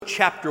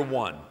chapter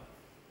 1.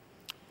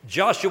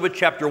 Joshua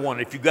chapter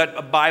 1. If you've got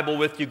a Bible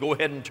with you, go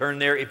ahead and turn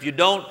there. If you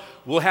don't,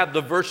 we'll have the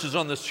verses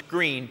on the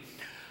screen.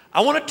 I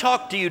want to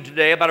talk to you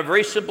today about a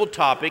very simple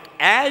topic: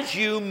 as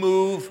you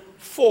move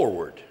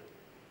forward.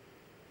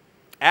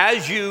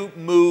 As you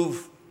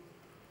move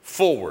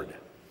forward.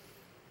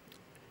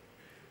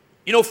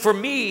 You know, for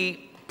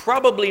me,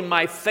 probably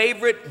my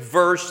favorite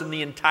verse in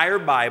the entire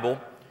Bible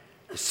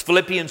is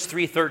Philippians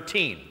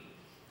 3:13.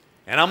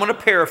 And I'm going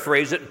to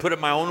paraphrase it and put it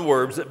in my own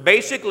words. That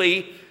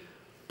basically,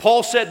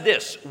 Paul said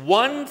this: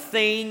 one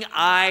thing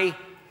I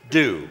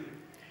do.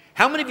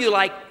 How many of you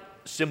like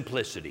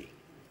simplicity?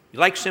 You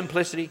like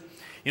simplicity?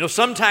 You know,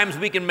 sometimes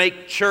we can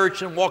make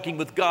church and walking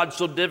with God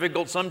so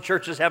difficult. Some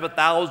churches have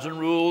 1,000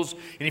 rules.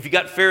 And if you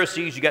got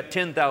Pharisees, you got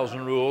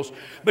 10,000 rules.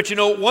 But you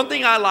know, one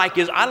thing I like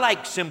is I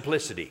like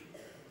simplicity.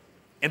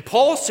 And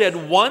Paul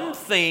said, one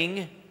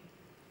thing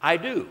I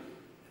do.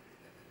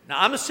 Now,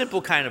 I'm a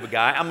simple kind of a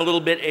guy. I'm a little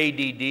bit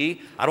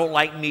ADD. I don't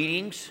like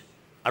meetings.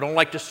 I don't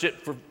like to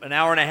sit for an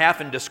hour and a half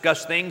and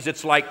discuss things.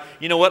 It's like,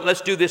 you know what, let's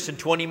do this in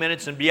 20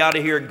 minutes and be out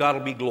of here and God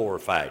will be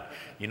glorified.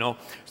 You know,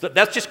 so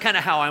that's just kind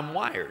of how I'm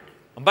wired.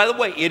 And by the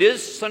way, it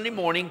is Sunday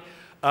morning.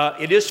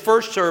 It is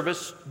first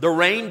service. The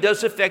rain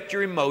does affect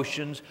your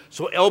emotions.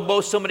 So elbow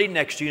somebody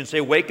next to you and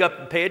say, wake up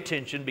and pay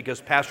attention because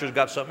pastor's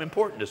got something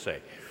important to say.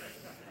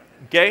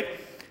 Okay?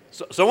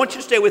 So I want you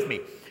to stay with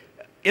me.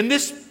 In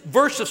this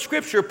verse of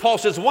Scripture, Paul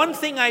says, one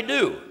thing I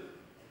do.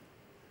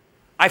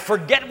 I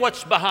forget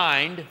what's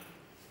behind.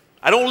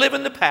 I don't live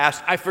in the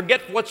past. I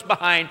forget what's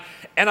behind.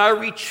 And I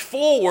reach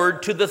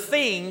forward to the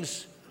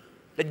things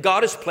that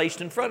God has placed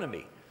in front of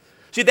me.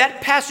 See,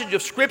 that passage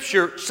of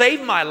Scripture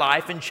saved my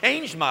life and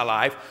changed my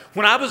life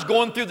when I was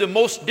going through the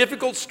most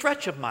difficult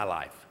stretch of my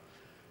life.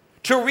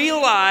 To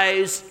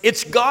realize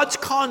it's God's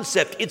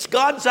concept, it's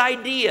God's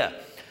idea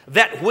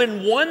that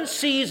when one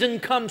season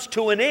comes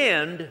to an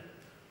end,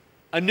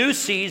 a new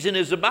season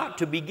is about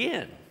to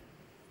begin.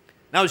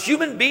 Now, as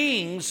human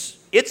beings,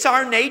 it's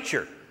our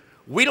nature.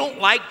 We don't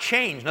like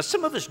change. Now,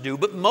 some of us do,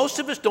 but most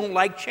of us don't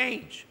like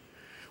change.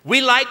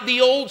 We like the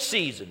old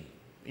season.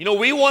 You know,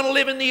 we want to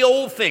live in the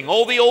old thing.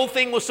 Oh, the old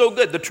thing was so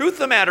good. The truth of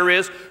the matter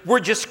is, we're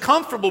just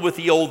comfortable with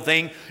the old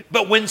thing.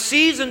 But when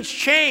seasons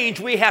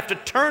change, we have to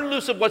turn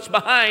loose of what's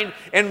behind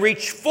and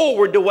reach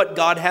forward to what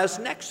God has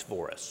next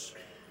for us.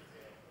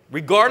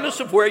 Regardless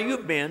of where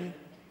you've been,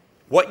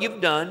 what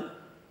you've done,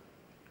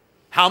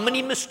 how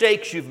many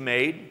mistakes you've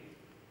made,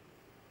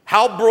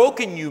 how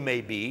broken you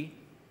may be,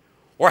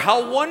 or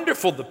how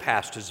wonderful the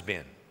past has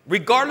been.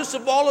 Regardless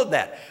of all of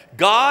that,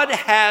 God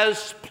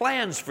has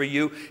plans for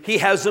you. He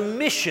has a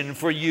mission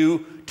for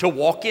you to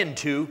walk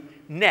into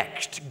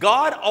next.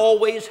 God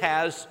always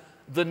has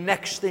the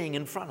next thing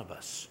in front of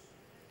us.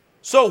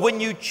 So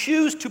when you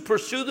choose to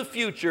pursue the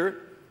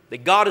future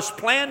that God has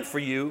planned for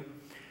you,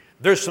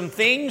 there's some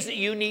things that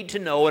you need to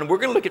know, and we're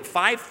going to look at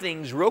 5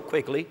 things real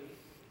quickly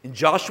in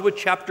Joshua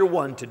chapter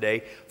 1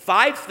 today.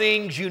 5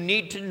 things you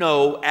need to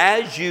know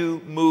as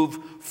you move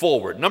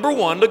forward. Number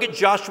 1, look at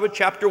Joshua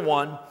chapter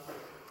 1.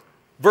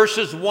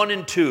 Verses 1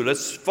 and 2,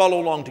 let's follow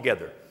along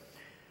together.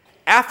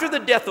 After the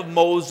death of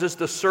Moses,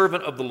 the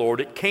servant of the Lord,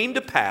 it came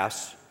to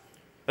pass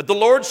that the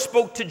Lord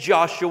spoke to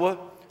Joshua,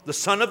 the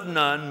son of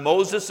Nun,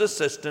 Moses'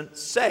 assistant,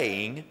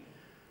 saying,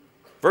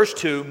 verse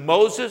 2,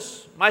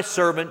 Moses, my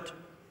servant,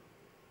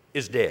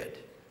 is dead.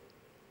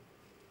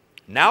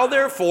 Now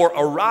therefore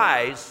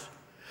arise,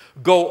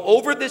 go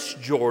over this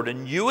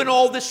Jordan, you and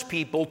all this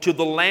people, to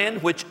the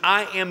land which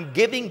I am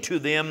giving to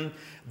them,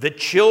 the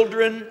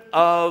children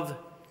of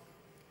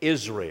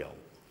Israel.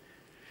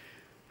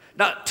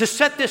 Now, to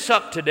set this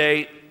up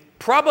today,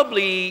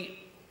 probably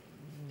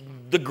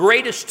the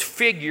greatest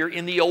figure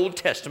in the Old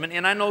Testament,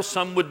 and I know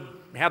some would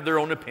have their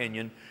own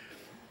opinion,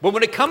 but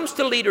when it comes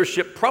to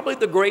leadership, probably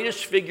the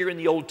greatest figure in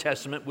the Old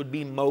Testament would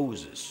be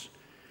Moses.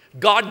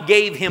 God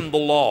gave him the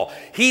law.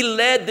 He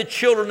led the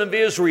children of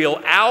Israel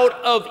out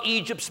of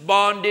Egypt's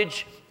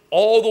bondage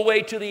all the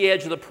way to the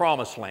edge of the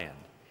Promised Land.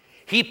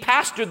 He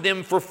pastored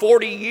them for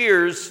 40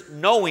 years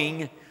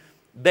knowing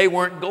they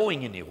weren't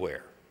going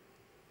anywhere.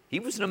 He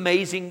was an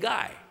amazing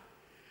guy.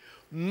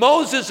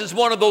 Moses is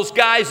one of those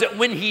guys that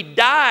when he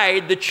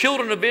died, the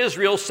children of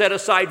Israel set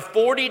aside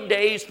 40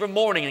 days for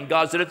mourning. And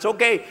God said, it's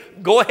okay,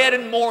 go ahead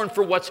and mourn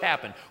for what's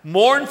happened.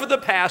 Mourn for the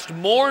past,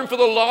 mourn for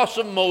the loss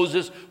of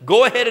Moses.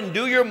 Go ahead and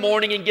do your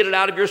mourning and get it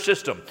out of your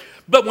system.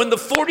 But when the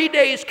 40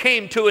 days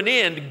came to an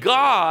end,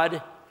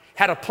 God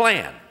had a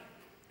plan.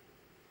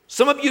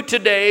 Some of you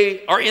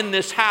today are in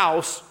this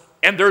house,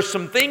 and there's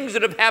some things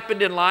that have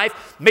happened in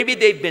life. Maybe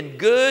they've been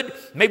good.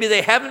 Maybe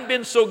they haven't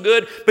been so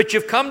good. But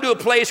you've come to a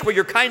place where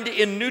you're kind of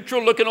in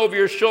neutral, looking over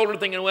your shoulder,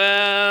 thinking,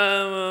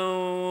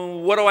 well,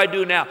 what do I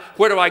do now?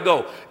 Where do I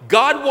go?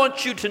 God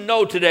wants you to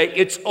know today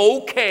it's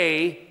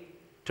okay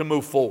to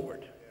move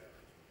forward.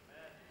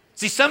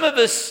 See, some of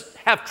us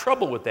have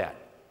trouble with that.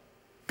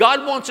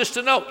 God wants us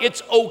to know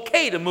it's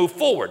okay to move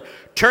forward.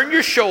 Turn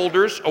your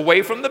shoulders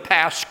away from the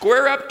past,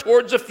 square up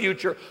towards the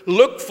future,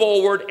 look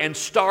forward, and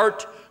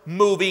start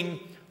moving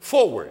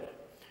forward.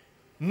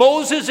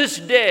 Moses is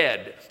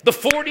dead. The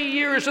 40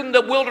 years in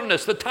the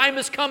wilderness, the time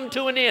has come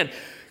to an end.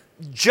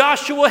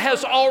 Joshua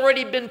has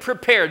already been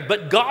prepared,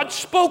 but God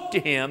spoke to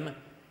him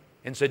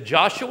and said,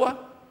 Joshua,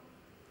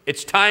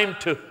 it's time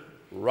to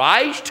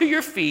rise to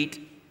your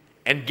feet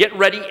and get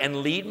ready and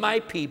lead my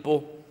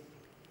people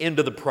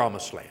into the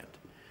promised land.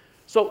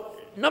 So,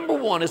 number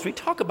one, as we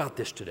talk about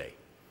this today,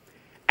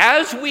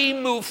 as we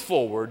move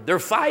forward, there are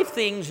 5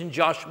 things in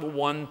Joshua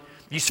 1,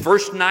 these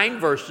first 9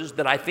 verses,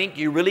 that I think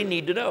you really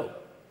need to know.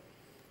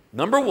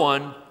 Number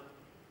one,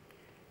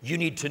 you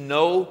need to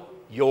know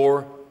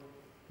your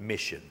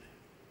mission.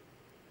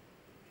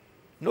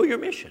 Know your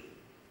mission.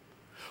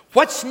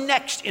 What's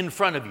next in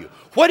front of you?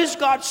 What has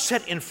God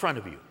set in front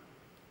of you?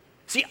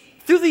 See,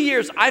 through the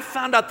years, I've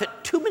found out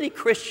that too many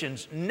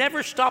Christians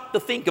never stop to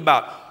think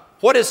about,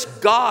 what does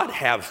God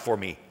have for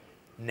me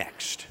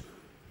next?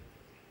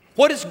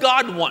 What does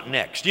God want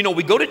next? You know,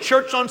 we go to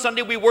church on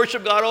Sunday, we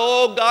worship God.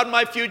 Oh, God,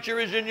 my future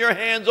is in your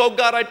hands. Oh,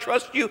 God, I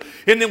trust you.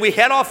 And then we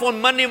head off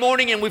on Monday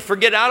morning and we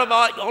forget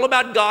all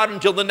about God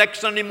until the next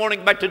Sunday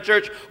morning back to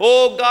church.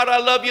 Oh, God, I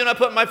love you and I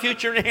put my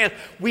future in your hands.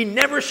 We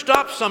never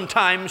stop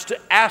sometimes to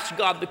ask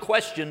God the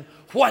question,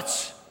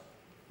 what's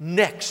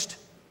next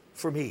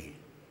for me?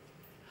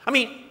 I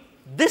mean,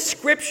 this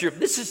scripture,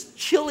 this is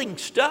chilling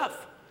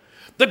stuff.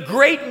 The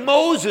great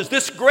Moses,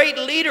 this great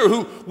leader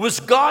who was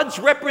God's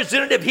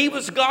representative, he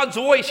was God's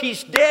voice.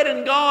 He's dead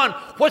and gone.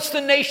 What's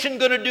the nation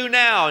going to do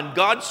now? And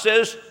God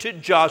says to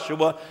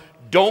Joshua,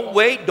 don't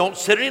wait, don't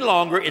sit any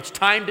longer. It's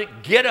time to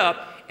get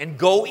up and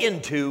go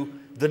into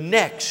the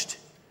next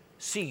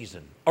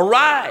season.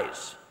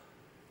 Arise,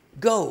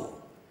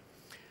 go.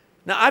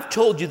 Now, I've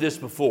told you this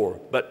before,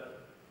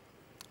 but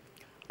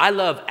I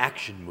love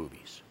action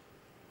movies.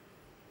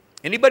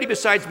 Anybody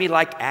besides me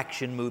like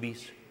action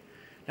movies?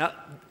 Now,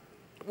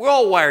 we're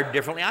all wired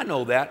differently, I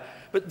know that,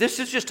 but this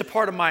is just a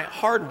part of my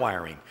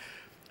hardwiring.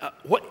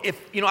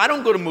 I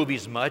don't go to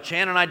movies much.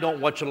 Ann and I don't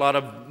watch a lot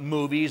of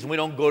movies, and we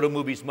don't go to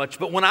movies much.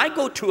 But when I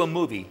go to a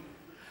movie,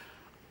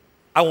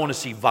 I want to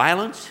see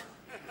violence.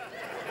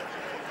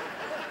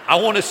 I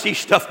want to see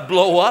stuff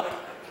blow up.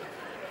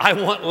 I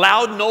want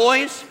loud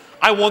noise.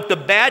 I want the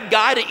bad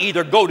guy to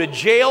either go to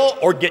jail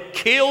or get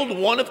killed,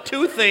 one of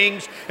 2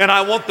 things. And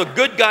I want the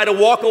good guy to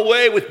walk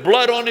away with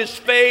blood on his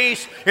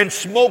face and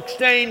smoke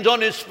stains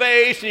on his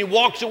face. And he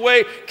walks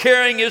away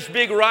carrying his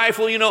big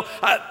rifle. You know,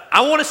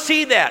 I want to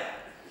see that.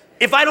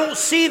 If I don't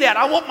see that,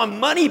 I want my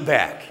money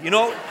back. You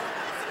know,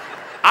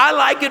 I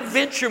like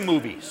adventure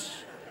movies.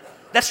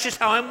 That's just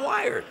how I'm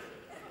wired.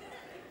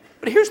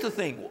 But here's the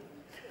thing.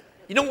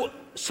 You know what?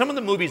 Some of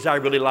the movies I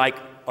really like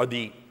are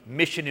the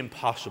Mission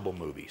Impossible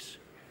movies.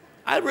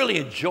 I really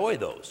enjoy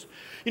those.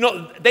 You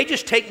know, they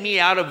just take me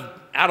out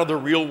of the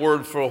real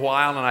world for a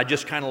while, and I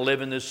just kind of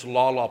live in this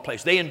la-la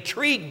place. They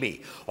intrigue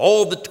me.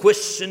 All the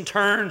twists and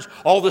turns,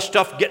 all the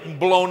stuff getting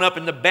blown up,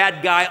 and the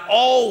bad guy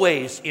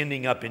always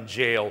ending up in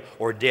jail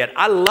or dead.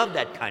 I love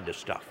that kind of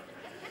stuff.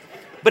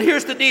 But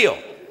here's the deal.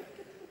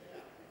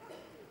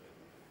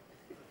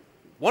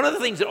 One of the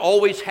things that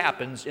always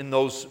happens in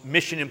those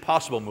Mission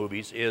Impossible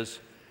movies is,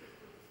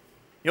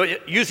 you know,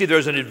 usually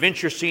there's an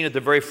adventure scene at the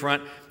very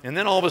front, and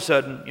then all of a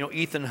sudden, you know,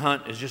 Ethan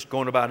Hunt is just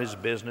going about his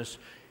business,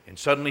 and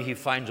suddenly he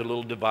finds a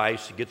little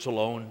device, he gets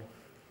alone,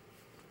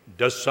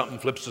 does something,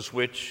 flips the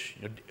switch.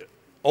 You know,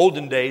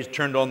 olden days,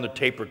 turned on the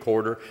tape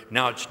recorder.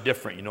 Now it's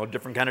different, you know,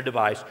 different kind of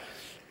device.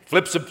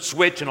 Flips a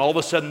switch, and all of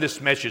a sudden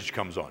this message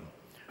comes on.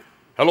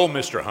 Hello,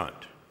 Mr. Hunt.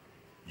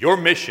 Your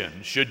mission,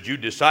 should you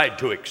decide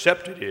to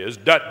accept it, is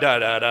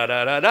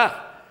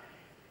da-da-da-da-da-da-da.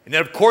 And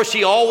then, of course,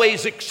 he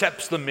always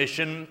accepts the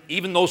mission,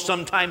 even though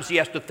sometimes he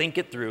has to think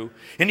it through.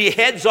 And he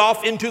heads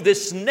off into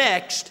this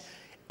next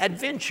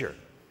adventure.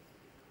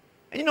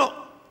 And you know,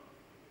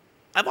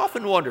 I've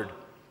often wondered,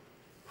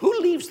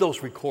 who leaves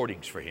those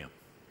recordings for him?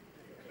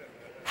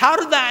 How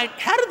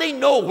do they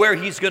know where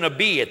he's going to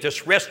be at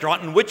this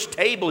restaurant and which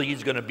table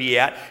he's going to be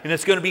at, and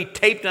it's going to be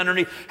taped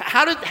underneath?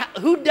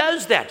 Who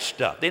does that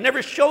stuff? They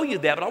never show you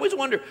that, but I always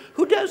wonder,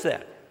 who does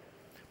that?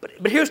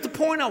 But here's the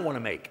point I want to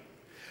make.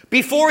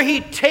 Before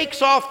he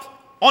takes off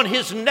on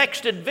his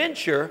next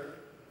adventure,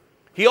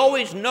 he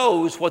always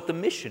knows what the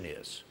mission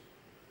is.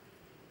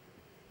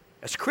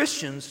 As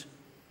Christians,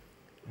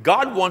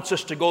 God wants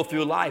us to go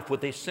through life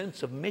with a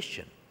sense of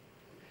mission.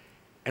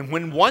 And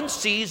when one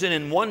season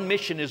and one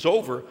mission is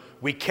over,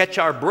 we catch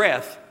our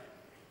breath,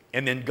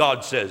 and then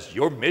God says,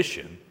 your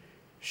mission,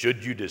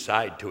 should you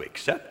decide to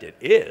accept it,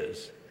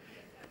 is,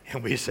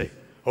 and we say,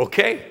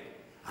 okay,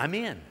 I'm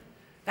in.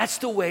 That's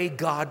the way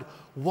God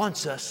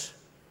wants us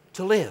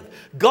to live.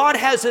 God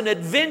has an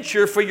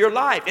adventure for your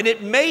life, and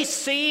it may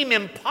seem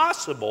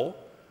impossible,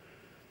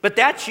 but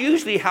that's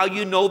usually how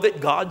you know that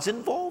God's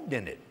involved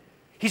in it.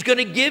 He's going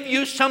to give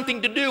you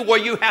something to do where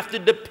you have to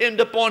depend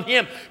upon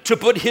Him to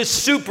put His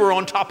super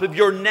on top of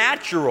your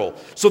natural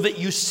so that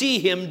you see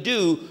Him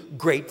do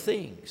great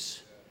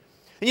things.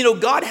 And you know,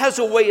 God has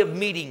a way of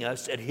meeting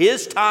us at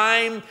His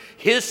time,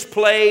 His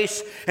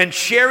place, and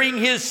sharing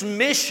His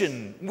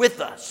mission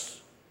with us.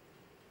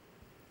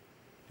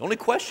 The only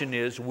question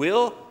is,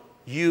 will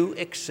you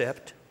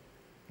accept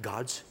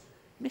God's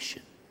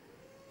mission?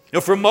 You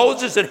know, for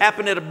Moses, it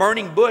happened at a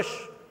burning bush.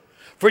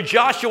 For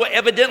Joshua,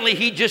 evidently,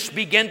 he just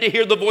began to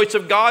hear the voice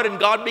of God, and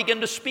God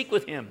began to speak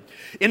with him.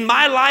 In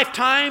my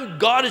lifetime,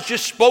 God has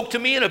just spoke to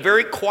me in a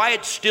very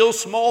quiet, still,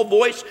 small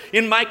voice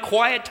in my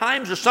quiet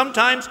times, or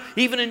sometimes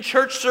even in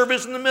church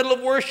service in the middle of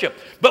worship.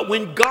 But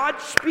when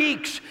God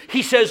speaks,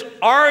 he says,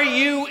 are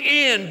you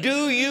in?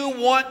 Do you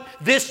want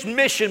this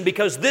mission?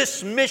 Because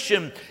this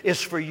mission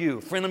is for you.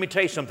 Friend, let me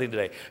tell you something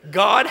today.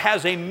 God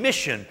has a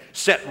mission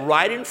set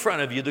right in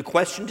front of you. The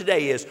question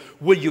today is,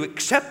 will you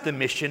accept the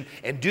mission,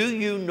 and do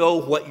you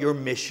know what your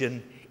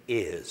mission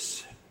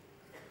is?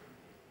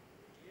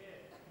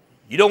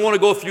 You don't want to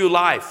go through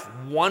life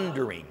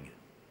wondering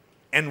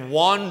and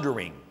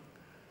wandering.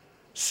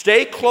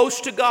 Stay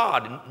close to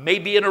God.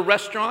 Maybe in a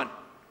restaurant,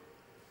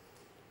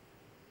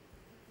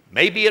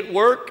 maybe at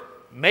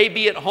work,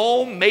 maybe at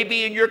home,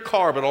 maybe in your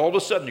car, but all of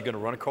a sudden you're going to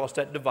run across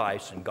that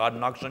device and God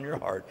knocks on your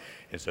heart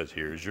and says,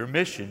 here's your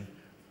mission.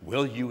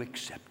 Will you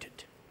accept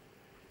it?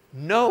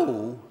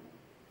 Know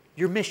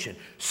your mission.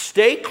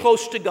 Stay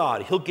close to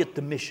God. He'll get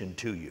the mission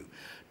to you.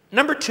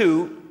 Number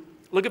 2,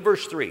 look at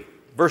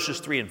verses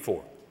 3 and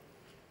 4.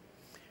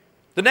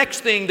 The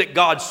next thing that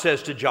God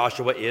says to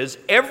Joshua is,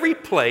 every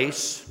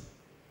place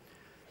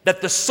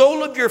that the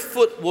sole of your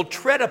foot will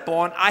tread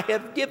upon, I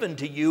have given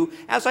to you,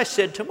 as I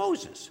said to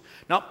Moses.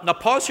 Now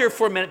pause here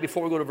for a minute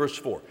before we go to verse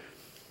 4.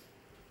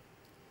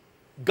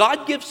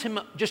 God gives him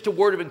just a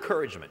word of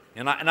encouragement.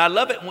 And I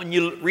love it when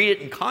you read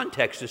it in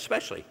context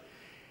especially.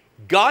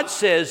 God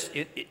says,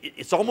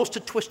 it's almost a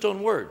twist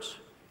on words.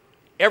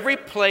 Every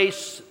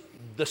place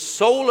the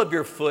sole of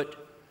your foot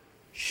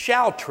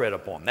shall tread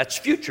upon. That's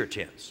future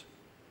tense.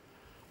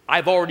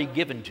 I've already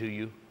given to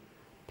you,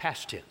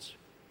 past tense.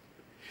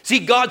 See,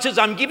 God says,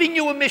 I'm giving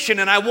you a mission,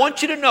 and I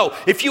want you to know,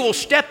 if you will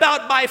step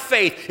out by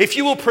faith, if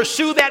you will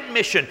pursue that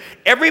mission,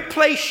 every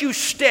place you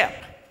step,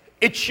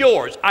 it's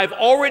yours. I've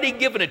already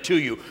given it to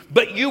you,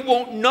 but you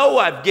won't know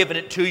I've given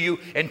it to you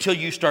until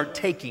you start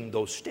taking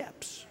those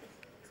steps.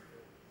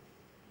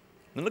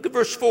 And look at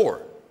verse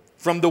 4.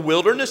 From the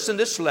wilderness in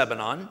this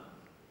Lebanon,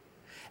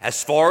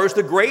 as far as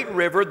the great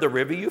river, the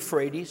river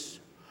Euphrates,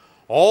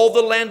 all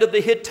the land of the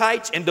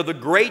Hittites into the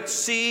great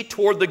sea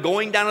toward the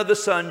going down of the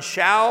sun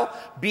shall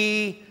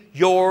be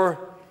your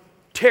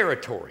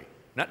territory.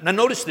 Now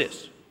notice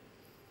this.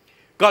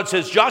 God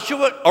says,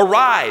 Joshua,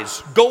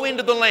 arise, go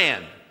into the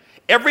land.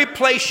 Every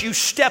place you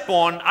step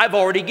on, I've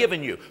already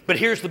given you. But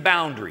here's the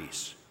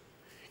boundaries.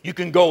 You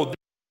can go this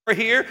far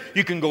here,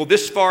 you can go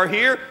this far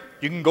here,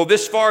 you can go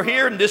this far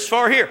here and this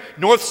far here.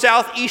 North,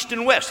 south, east,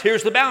 and west.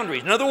 Here's the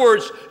boundaries. In other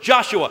words,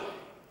 Joshua,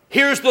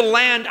 here's the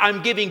land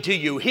I'm giving to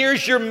you.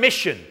 Here's your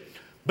mission.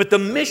 But the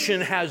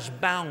mission has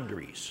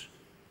boundaries.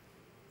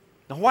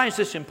 Now, why is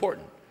this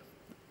important?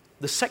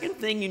 The second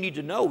thing you need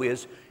to know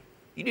is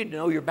you need to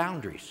know your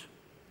boundaries.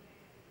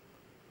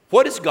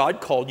 What has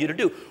God called you to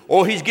do?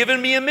 Oh, he's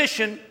given me a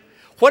mission.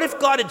 What if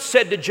God had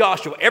said to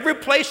Joshua, every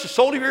place the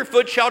sole of your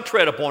foot shall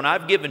tread upon,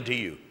 I've given to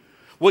you?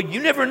 Well,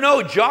 you never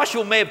know.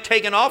 Joshua may have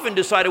taken off and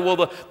decided,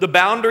 well, the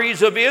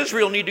boundaries of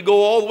Israel need to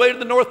go all the way to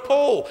the North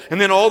Pole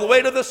and then all the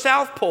way to the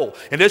South Pole.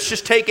 And let's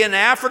just take in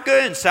Africa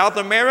and South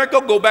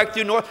America, go back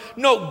through North.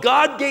 No,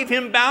 God gave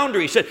him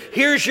boundaries. He said,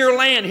 here's your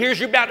land, here's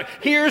your boundary,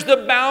 here's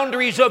the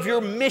boundaries of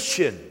your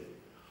mission.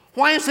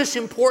 Why is this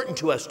important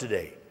to us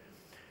today?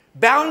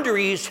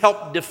 Boundaries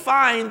help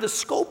define the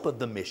scope of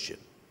the mission.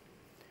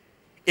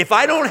 If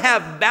I don't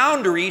have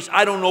boundaries,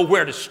 I don't know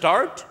where to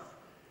start.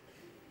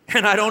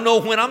 And I don't know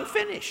when I'm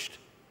finished.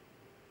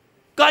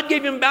 God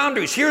gave him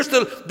boundaries. Here's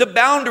the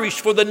boundaries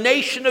for the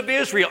nation of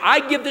Israel.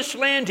 I give this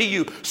land to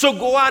you, so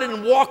go out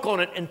and walk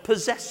on it and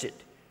possess it.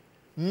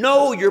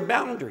 Know your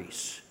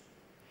boundaries.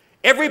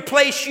 Every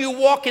place you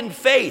walk in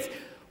faith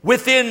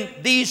within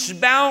these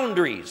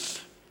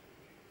boundaries,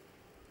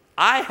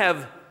 I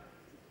have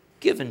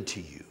given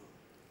to you.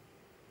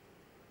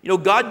 You know,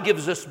 God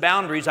gives us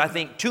boundaries, I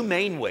think, two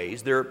main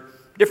ways. There are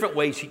different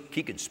ways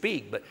he can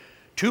speak, but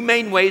two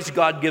main ways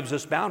God gives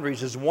us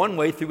boundaries is one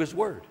way through his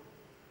word.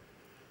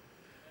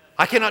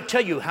 I cannot tell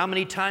you how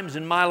many times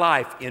in my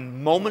life,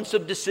 in moments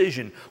of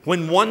decision,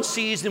 when one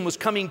season was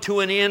coming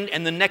to an end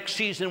and the next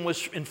season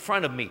was in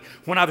front of me,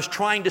 when I was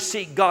trying to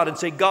seek God and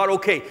say, God,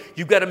 okay,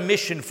 you've got a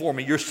mission for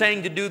me. You're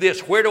saying to do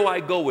this. Where do I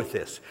go with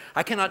this?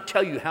 I cannot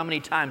tell you how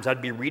many times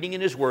I'd be reading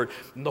in his word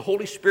and the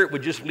Holy Spirit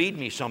would just lead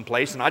me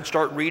someplace and I'd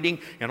start reading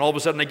and all of a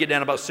sudden I get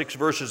down about 6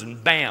 verses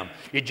and bam,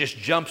 it just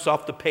jumps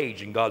off the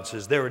page and God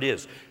says, there it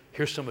is.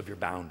 Here's some of your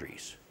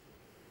boundaries.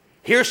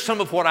 Here's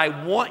some of what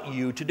I want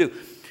you to do.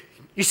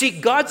 You see,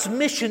 God's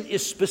mission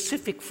is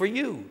specific for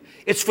you.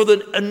 It's for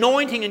the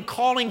anointing and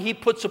calling he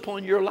puts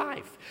upon your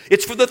life.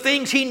 It's for the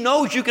things he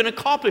knows you can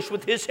accomplish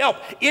with his help.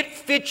 It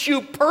fits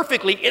you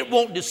perfectly. It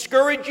won't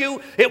discourage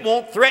you. It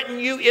won't threaten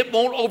you. It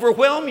won't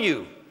overwhelm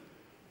you.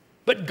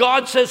 But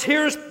God says,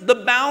 here's the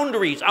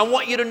boundaries. I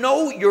want you to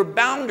know your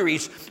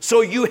boundaries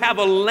so you have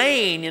a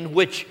lane in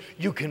which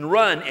you can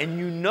run and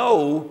you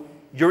know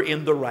you're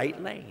in the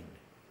right lane.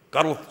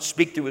 God will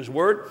speak through his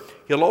word.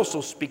 He'll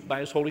also speak by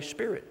his Holy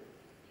Spirit.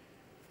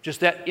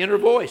 Just that inner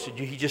voice.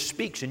 He just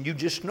speaks, and you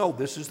just know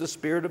this is the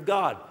Spirit of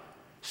God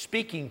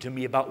speaking to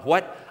me about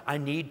what I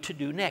need to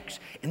do next.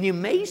 And the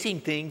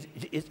amazing thing,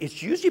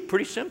 it's usually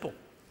pretty simple.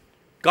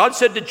 God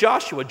said to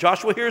Joshua,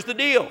 Joshua, here's the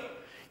deal.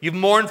 You've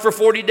mourned for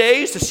 40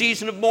 days. The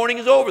season of mourning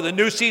is over. The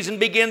new season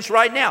begins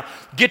right now.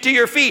 Get to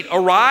your feet.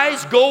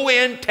 Arise, go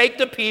in, take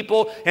the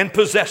people, and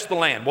possess the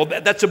land. Well,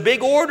 that's a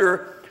big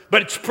order,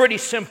 but it's pretty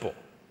simple.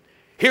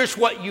 Here's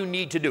what you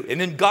need to do. And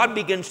then God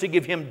begins to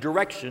give him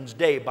directions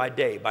day by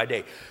day by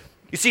day.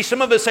 You see,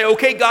 some of us say,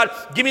 okay, God,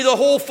 give me the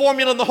whole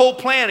formula and the whole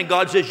plan. And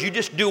God says, you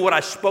just do what I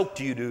spoke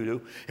to you to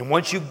do. And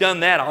once you've done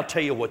that, I'll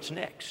tell you what's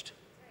next.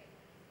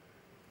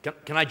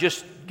 Can I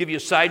just give you a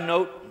side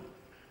note?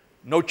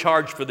 No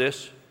charge for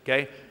this,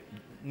 okay?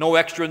 No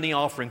extra in the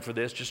offering for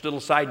this, just a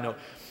little side note.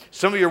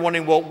 Some of you are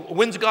wondering, well,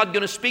 when's God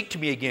going to speak to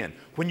me again?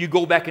 When you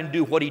go back and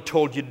do what he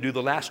told you to do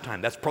the last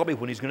time. That's probably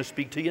when he's going to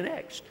speak to you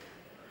next.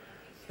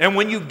 And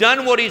when you've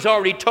done what he's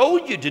already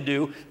told you to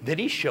do, then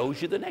he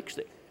shows you the next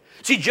thing.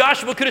 See,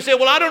 Joshua could have said,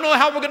 well, I don't know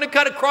how we're going to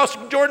cut across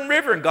the Jordan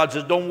River. And God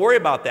says, don't worry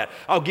about that.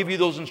 I'll give you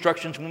those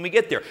instructions when we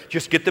get there.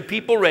 Just get the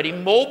people ready,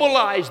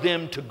 mobilize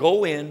them to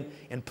go in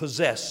and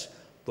possess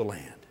the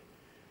land.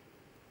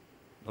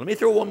 Now, let me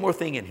throw one more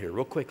thing in here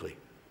real quickly.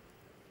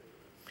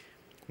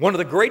 One of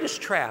the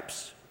greatest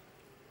traps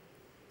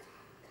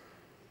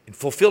in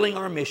fulfilling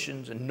our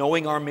missions and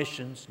knowing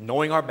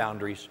our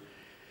boundaries,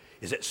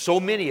 is that so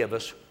many of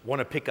us want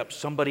to pick up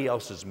somebody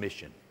else's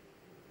mission.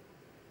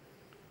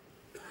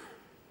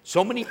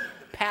 So many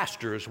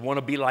pastors want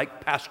to be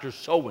like Pastor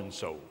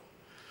so-and-so.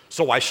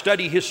 So I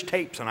study his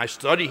tapes and I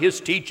study his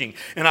teaching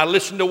and I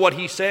listen to what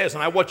he says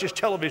and I watch his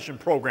television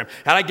program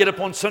and I get up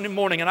on Sunday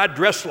morning and I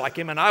dress like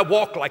him and I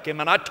walk like him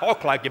and I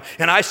talk like him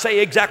and I say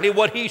exactly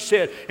what he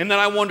said, and then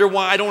I wonder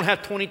why I don't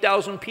have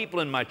 20,000 people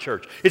in my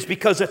church. It's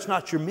because that's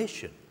not your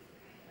mission.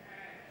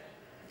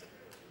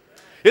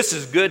 This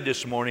is good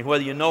this morning,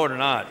 whether you know it or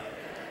not.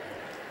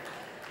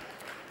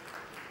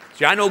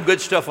 See, I know good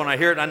stuff when I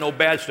hear it, and I know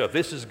bad stuff.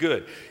 This is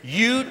good.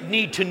 You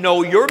need to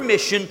know your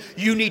mission.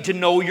 You need to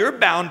know your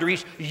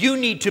boundaries. You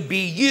need to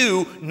be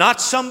you, not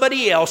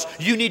somebody else.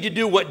 You need to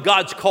do what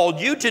God's called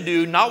you to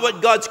do, not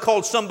what God's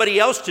called somebody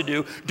else to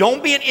do.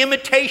 Don't be an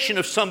imitation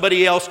of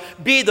somebody else.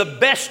 Be the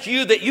best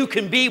you that you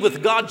can be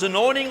with God's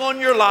anointing on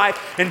your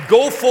life, and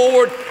go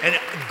forward and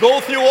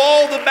go through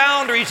all the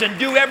boundaries and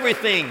do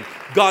everything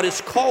God has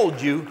called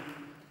you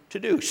to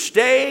do.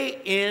 Stay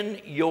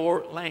in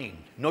your lane.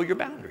 Know your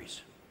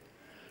boundaries.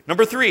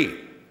 Number 3,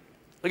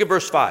 look at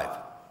verse 5.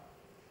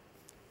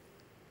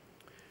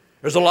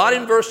 There's a lot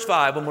in verse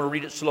 5. I'm going to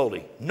read it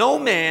slowly. No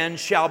man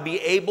shall be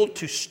able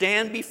to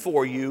stand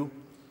before you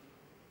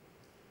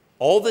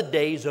all the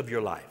days of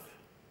your life.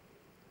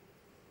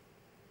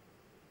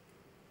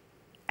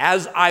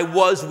 As I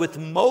was with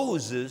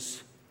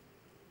Moses,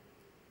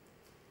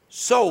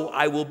 so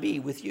I will be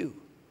with you.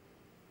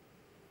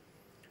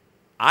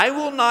 I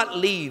will not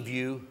leave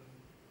you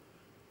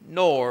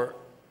nor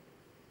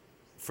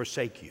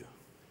forsake you.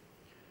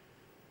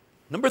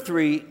 Number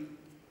 3,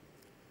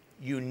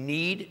 you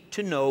need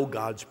to know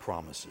God's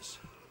promises.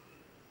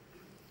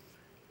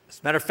 As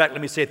a matter of fact,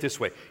 let me say it this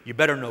way. You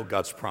better know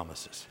God's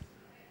promises.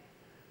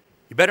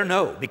 You better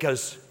know,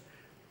 because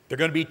there are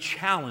going to be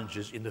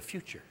challenges in the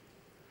future.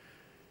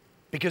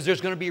 Because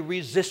there's going to be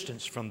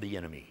resistance from the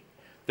enemy.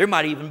 There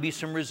might even be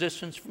some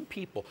resistance from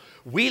people.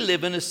 We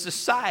live in a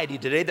society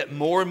today that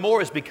more and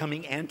more is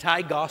becoming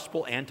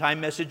anti-gospel,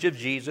 anti-message of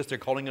Jesus. They're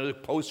calling it a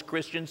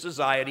post-Christian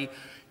society.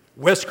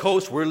 West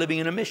Coast, we're living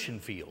in a mission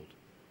field.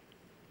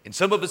 And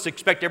some of us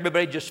expect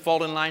everybody to just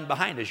fall in line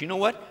behind us. You know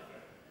what?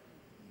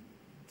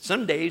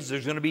 Some days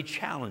there's going to be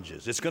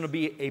challenges. It's going to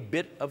be a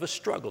bit of a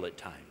struggle at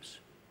times.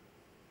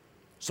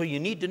 So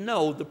you need to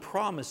know the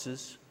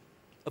promises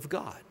of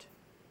God.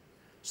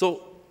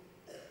 So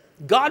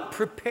God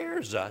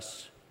prepares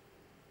us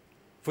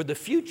for the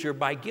future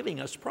by giving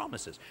us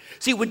promises.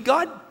 See, when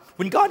God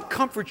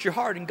comforts your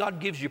heart and God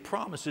gives you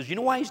promises, you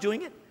know why He's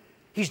doing it?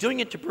 He's doing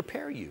it to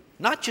prepare you,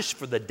 not just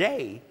for the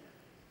day,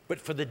 but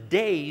for the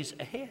days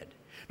ahead.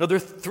 Now, there are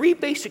 3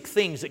 basic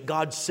things that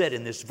God said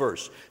in this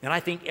verse, and I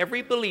think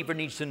every believer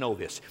needs to know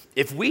this.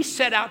 If we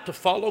set out to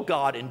follow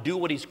God and do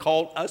what He's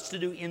called us to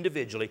do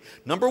individually,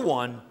 number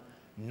 1,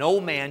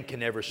 no man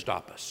can ever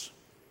stop us.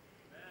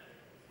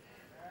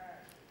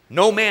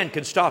 No man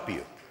can stop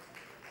you.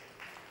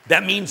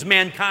 That means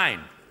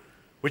mankind,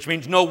 which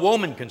means no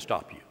woman can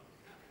stop you.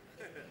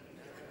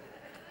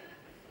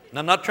 And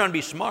I'm not trying to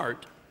be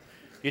smart.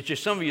 It's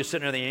just some of you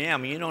sitting there thinking, yeah,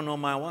 you don't know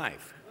my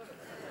wife.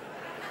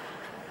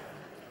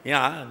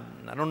 Yeah,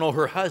 I don't know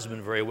her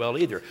husband very well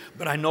either.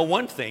 But I know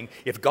one thing.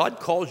 If God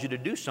calls you to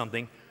do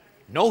something,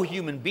 no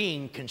human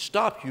being can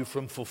stop you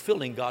from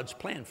fulfilling God's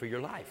plan for your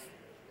life.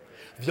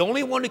 The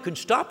only one who can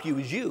stop you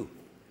is you.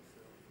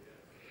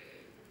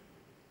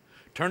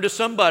 Turn to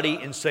somebody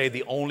and say,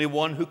 the only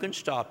one who can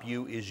stop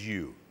you is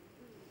you.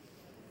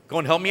 Go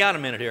and help me out a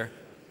minute here.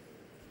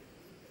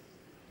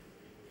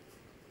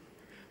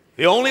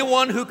 The only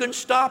one who can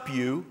stop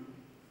you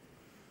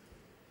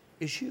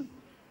is you.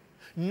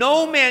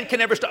 No man can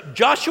ever stop.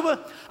 Joshua,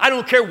 I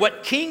don't care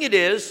what king it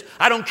is.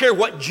 I don't care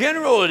what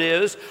general it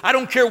is. I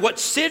don't care what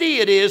city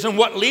it is and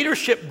what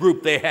leadership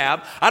group they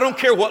have. I don't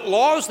care what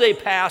laws they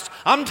pass.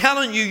 I'm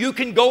telling you, you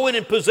can go in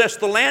and possess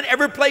the land.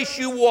 Every place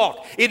you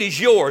walk, it is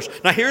yours.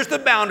 Now here's the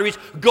boundaries.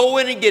 Go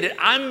in and get it.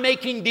 I'm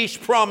making these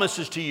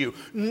promises to you.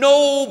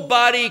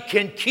 Nobody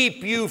can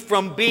keep you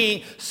from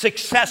being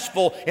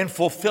successful in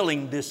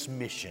fulfilling this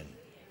mission.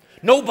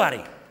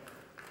 Nobody.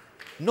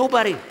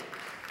 Nobody.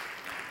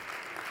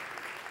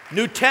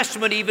 New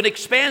Testament even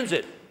expands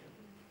it.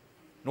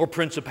 Nor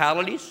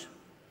principalities,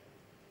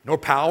 nor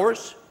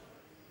powers,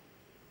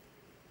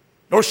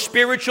 nor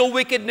spiritual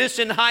wickedness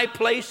in high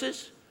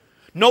places,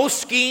 no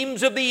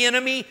schemes of the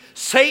enemy.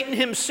 Satan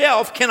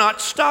himself cannot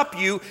stop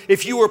you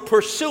if you are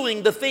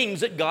pursuing the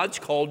things that God's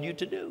called you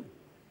to do.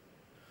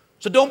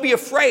 So don't be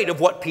afraid of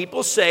what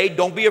people say.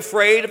 Don't be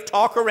afraid of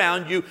talk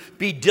around you.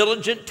 Be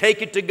diligent,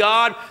 take it to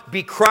God,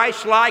 be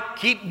Christ-like,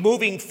 keep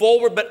moving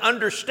forward, but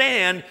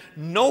understand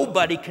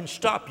nobody can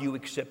stop you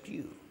except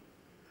you.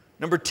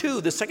 Number two,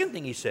 the second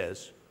thing he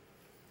says,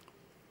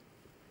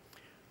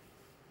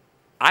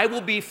 I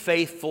will be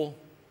faithful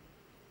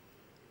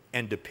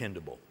and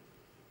dependable.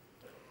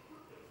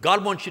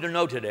 God wants you to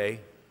know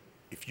today,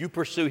 if you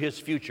pursue His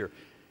future,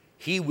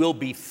 He will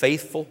be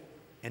faithful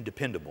and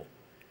dependable.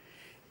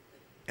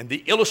 And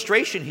the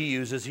illustration he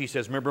uses, he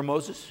says, remember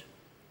Moses?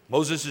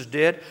 Moses is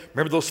dead.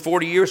 Remember those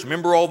 40 years?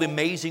 Remember all the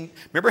amazing,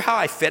 remember how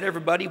I fed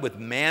everybody with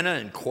manna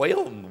and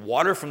quail and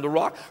water from the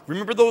rock?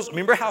 Remember those?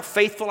 Remember how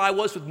faithful I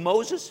was with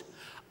Moses?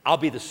 I'll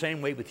be the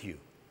same way with you.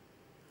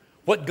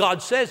 What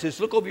God says is,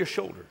 look over your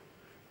shoulder.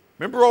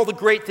 Remember all the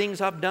great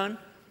things I've done?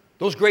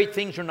 Those great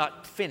things are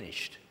not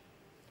finished.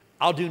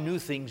 I'll do new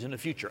things in the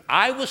future.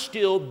 I will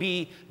still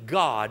be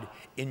God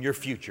in your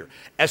future.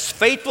 As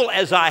faithful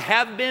as I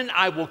have been,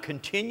 I will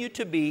continue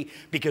to be,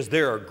 because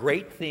there are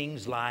great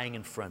things lying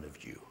in front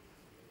of you.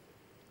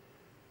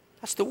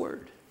 That's the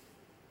word.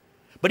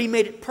 But he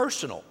made it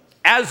personal.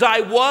 As I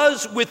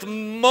was with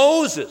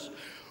Moses.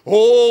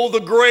 Oh,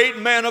 the great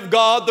man of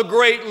God, the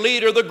great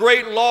leader, the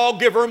great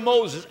lawgiver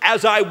Moses.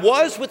 As I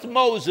was with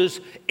Moses,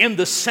 in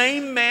the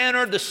same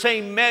manner, the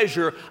same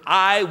measure,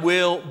 I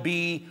will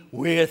be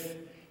with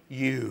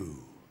you.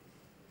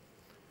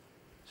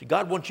 See,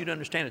 God wants you to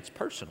understand it's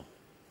personal.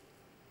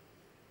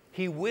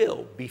 He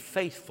will be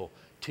faithful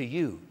to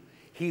you.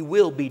 He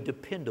will be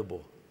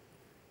dependable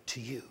to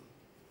you.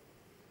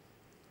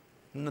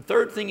 And the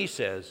third thing he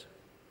says,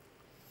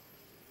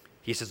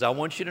 I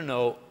want you to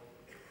know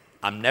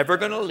I'm never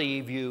going to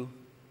leave you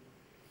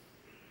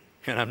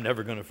and I'm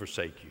never going to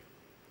forsake you.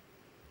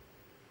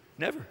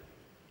 Never.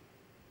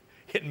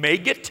 It may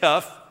get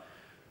tough,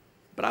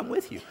 but I'm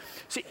with you.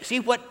 See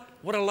what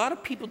a lot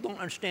of people don't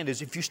understand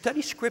is if you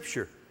study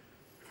Scripture,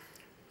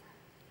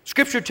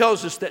 Scripture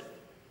tells us that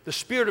the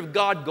Spirit of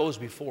God goes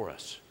before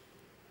us.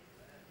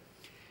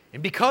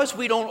 And because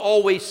we don't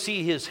always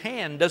see His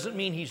hand doesn't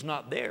mean He's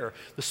not there.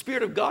 The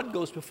Spirit of God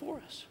goes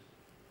before us.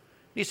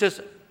 He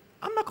says,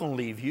 I'm not going to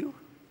leave you.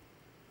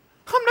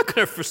 I'm not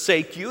going to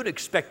forsake you and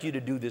expect you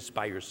to do this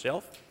by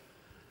yourself.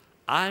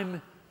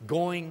 I'm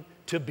going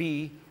to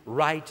be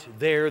right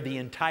there the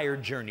entire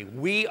journey.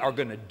 We are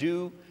going to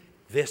do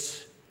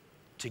this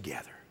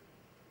together.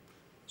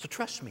 So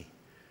trust me.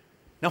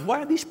 Now,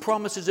 why are these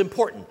promises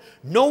important?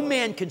 No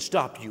man can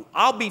stop you.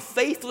 I'll be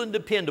faithful and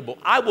dependable.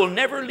 I will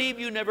never leave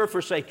you, never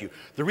forsake you.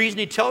 The reason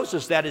he tells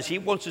us that is he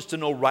wants us to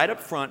know right up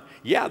front,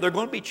 yeah, there are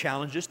going to be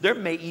challenges. There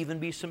may even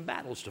be some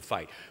battles to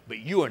fight. But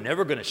you are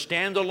never going to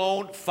stand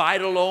alone,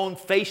 fight alone,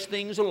 face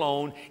things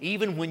alone.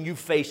 Even when you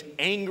face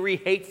angry,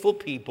 hateful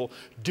people,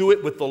 do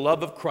it with the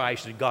love of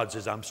Christ. And God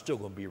says, I'm still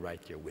going to be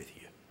right there with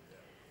you.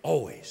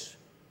 Always.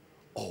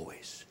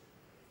 Always.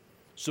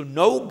 So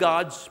know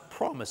God's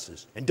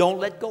promises and don't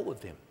let go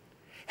of them.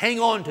 Hang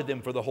on to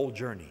them for the whole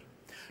journey.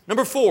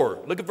 Number 4,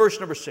 look at verse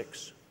number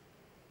 6.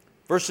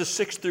 Verses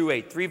 6 through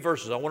 8, 3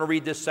 verses. I want to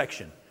read this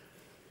section.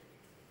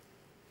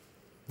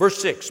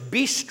 Verse 6,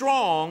 be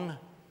strong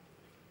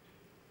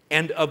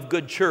and of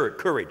good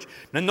courage.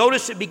 Now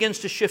notice it begins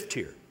to shift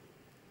here.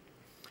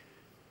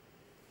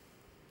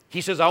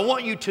 He says, I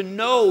want you to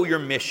know your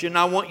mission.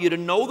 I want you to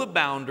know the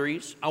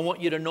boundaries. I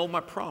want you to know my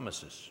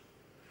promises.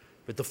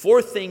 But the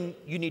fourth thing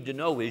you need to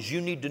know is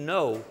you need to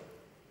know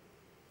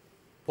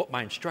what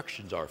my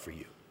instructions are for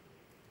you.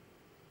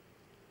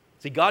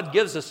 See, God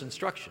gives us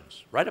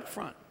instructions right up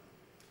front.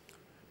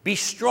 Be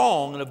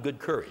strong and of good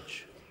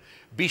courage.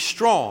 Be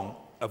strong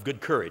of good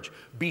courage.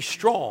 Be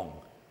strong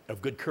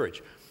of good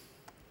courage.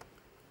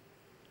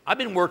 I've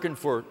been working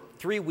for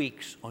 3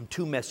 weeks on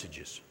 2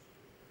 messages,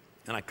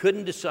 and I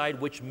couldn't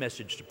decide which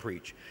message to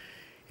preach.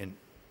 And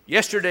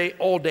yesterday,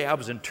 all day, I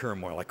was in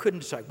turmoil. I couldn't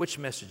decide which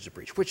message to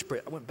preach.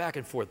 I went back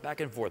and forth, back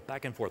and forth,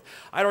 back and forth.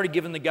 I'd already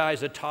given the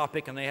guys a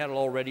topic, and they had it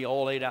already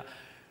all laid out.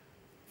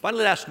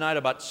 Finally, last night,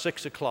 about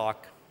 6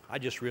 o'clock, I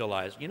just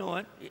realized, you know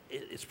what?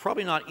 It's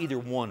probably not either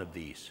one of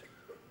these.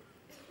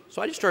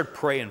 So I just started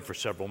praying for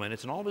several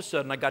minutes, and all of a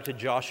sudden, I got to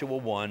Joshua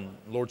 1.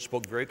 The Lord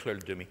spoke very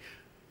clearly to me.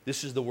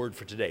 This is the word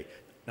for today.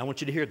 Now, I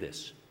want you to hear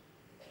this.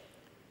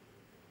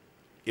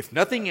 If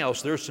nothing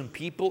else, there are some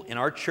people in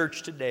our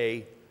church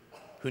today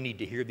who need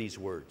to hear these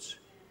words.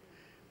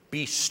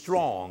 Be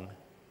strong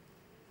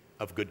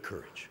of good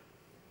courage.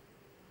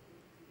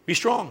 Be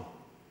strong.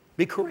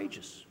 Be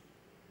courageous.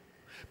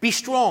 Be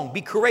strong.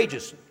 Be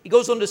courageous. He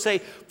goes on to say,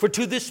 for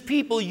to this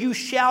people you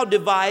shall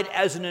divide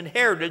as an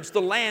inheritance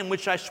the land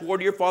which I swore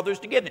to your fathers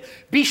to give them.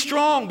 Be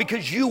strong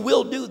because you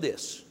will do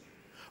this.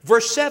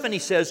 Verse 7, he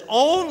says,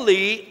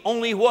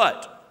 only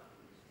what?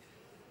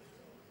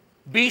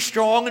 Be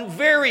strong and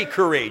very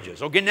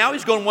courageous. Okay, now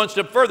he's going one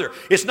step further.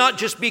 It's not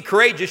just be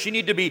courageous, you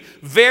need to be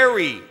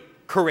very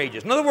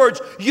courageous. In other words,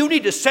 you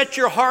need to set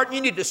your heart, you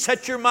need to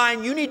set your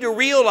mind, you need to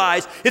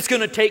realize it's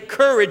going to take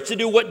courage to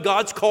do what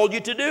God's called you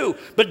to do.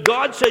 But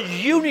God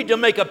says you need to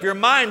make up your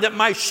mind that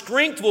my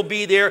strength will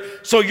be there,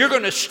 so you're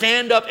going to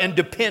stand up and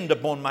depend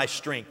upon my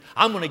strength.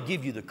 I'm going to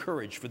give you the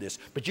courage for this,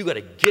 but you got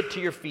to get to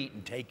your feet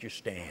and take your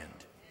stand.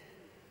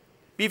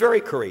 Be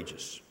very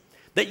courageous,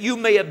 that you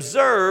may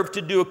observe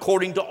to do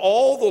according to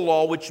all the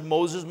law which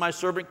Moses my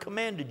servant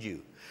commanded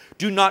you.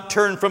 Do not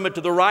turn from it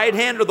to the right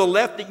hand or the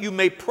left, that you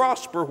may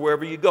prosper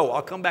wherever you go.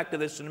 I'll come back to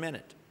this in a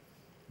minute.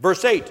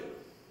 Verse 8,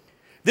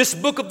 this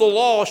book of the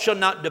law shall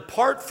not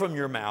depart from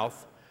your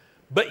mouth,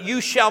 but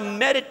you shall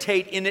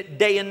meditate in it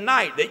day and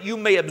night, that you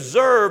may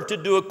observe to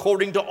do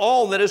according to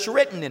all that is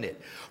written in it.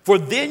 For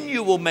then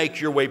you will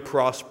make your way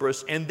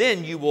prosperous, and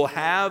then you will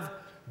have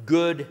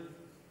good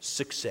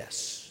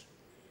success.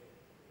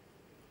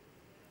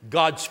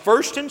 God's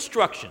first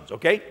instructions,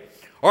 okay?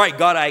 All right,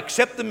 God, I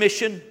accept the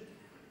mission.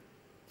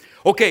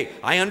 Okay,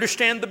 I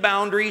understand the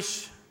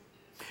boundaries.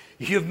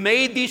 You've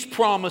made these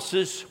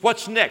promises.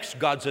 What's next?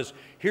 God says,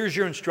 here's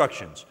your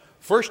instructions.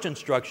 First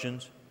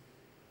instructions,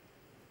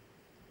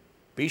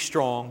 be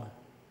strong,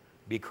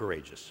 be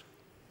courageous.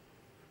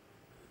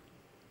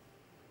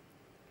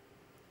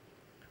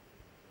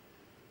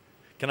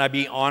 Can I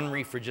be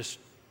ornery for just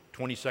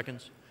 20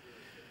 seconds?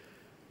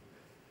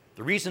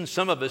 The reason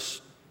some of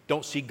us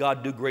don't see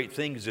God do great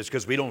things is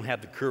because we don't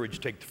have the courage to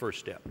take the first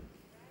step.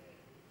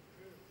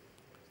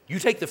 You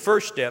take the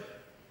first step,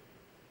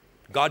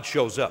 God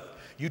shows up.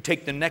 You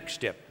take the next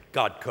step,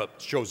 God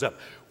shows up.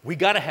 We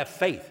got to have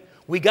faith.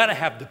 We got to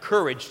have the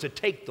courage to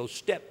take those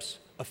steps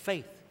of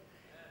faith.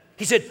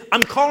 He said,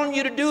 I'm calling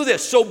you to do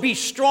this, so be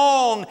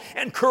strong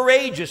and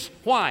courageous.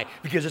 Why?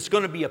 Because it's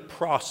going to be a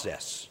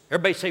process.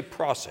 Everybody say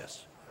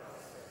process.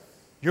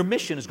 Your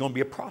mission is going to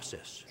be a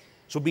process.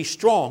 So be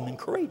strong and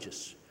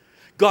courageous.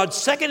 God's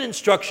second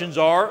instructions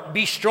are,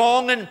 be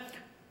strong and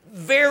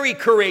very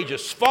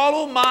courageous.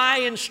 Follow my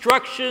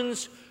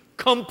instructions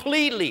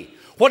completely.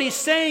 What he's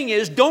saying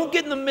is, don't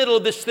get in the middle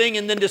of this thing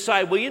and then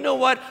decide, well, you know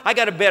what? I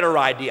got a better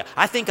idea.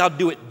 I think I'll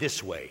do it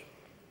this way.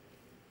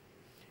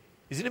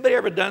 Has anybody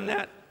ever done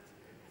that?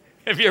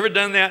 Have you ever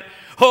done that?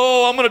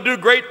 Oh, I'm going to do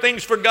great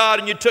things for God,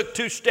 and you took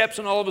 2 steps,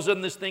 and all of a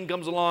sudden this thing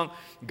comes along.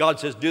 God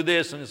says, do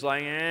this, and it's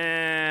like,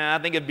 I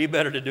think it'd be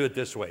better to do it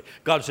this way.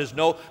 God says,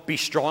 no, be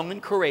strong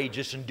and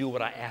courageous and do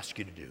what I ask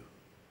you to do.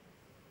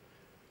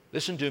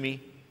 Listen to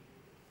me.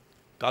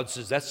 God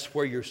says that's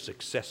where your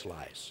success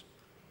lies.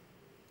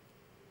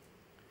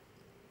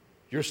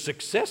 Your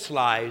success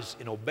lies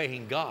in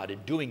obeying God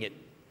and doing it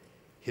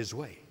His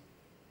way.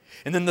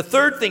 And then the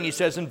third thing he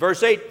says in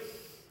verse 8,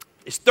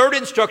 his third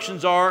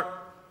instructions are,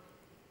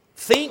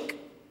 think,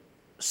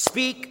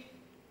 speak,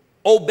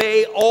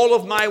 obey all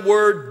of my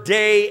word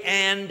day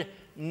and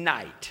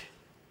night,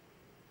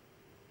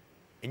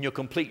 and you'll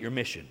complete your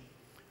mission.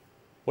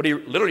 What he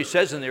literally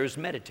says in there is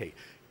meditate.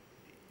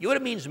 You know what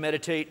it means to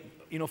meditate?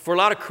 You know, for a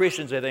lot of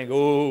Christians, they think,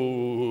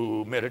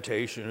 oh,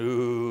 meditation,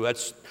 ooh,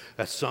 that's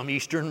some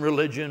Eastern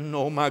religion.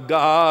 Oh, my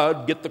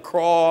God, get the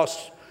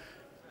cross.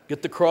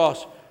 Get the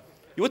cross. You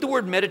know what the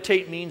word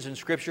meditate means in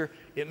Scripture?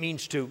 It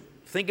means to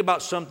think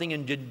about something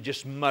and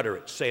just mutter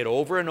it. Say it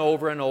over and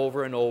over and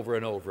over and over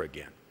and over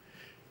again.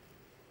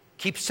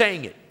 Keep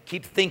saying it.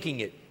 Keep thinking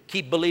it.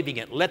 Keep believing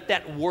it. Let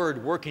that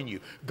word work in you.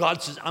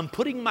 God says, I'm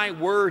putting my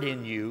word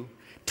in you.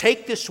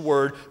 Take this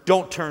word.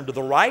 Don't turn to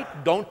the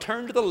right. Don't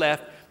turn to the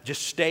left.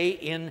 Just stay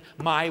in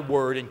my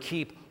word and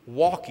keep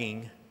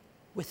walking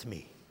with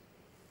me.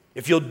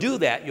 If you'll do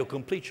that, you'll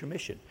complete your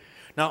mission.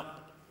 Now,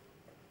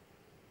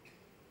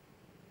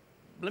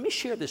 let me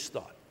share this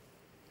thought.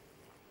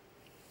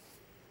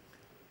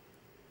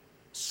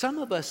 Some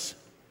of us,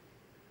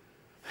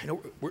 you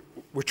know,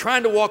 we're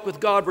trying to walk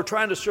with God, we're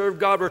trying to serve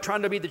God, we're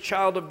trying to be the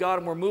child of God,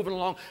 and we're moving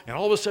along, and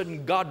all of a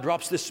sudden God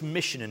drops this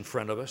mission in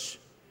front of us.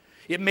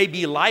 It may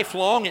be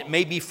lifelong, it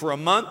may be for a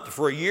month,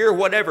 for a year,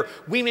 whatever.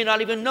 We may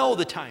not even know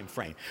the time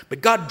frame.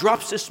 But God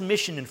drops this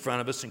mission in front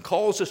of us and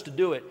calls us to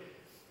do it.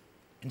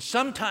 And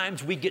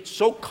sometimes we get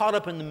so caught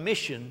up in the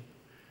mission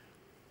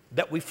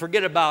that we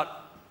forget about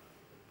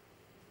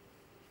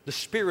the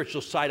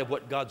spiritual side of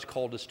what God's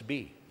called us to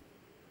be.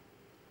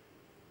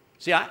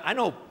 See, I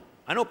know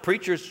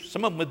preachers,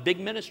 some of them with big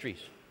ministries.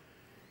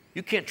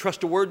 You can't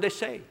trust a word they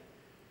say.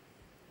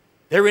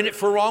 They're in it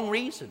for wrong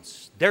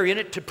reasons. They're in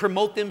it to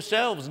promote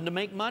themselves and to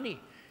make money.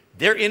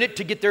 They're in it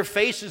to get their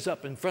faces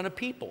up in front of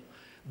people.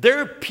 There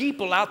are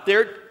people out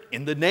there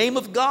in the name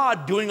of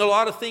God, doing a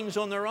lot of things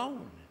on their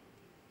own.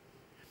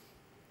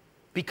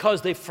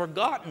 Because they've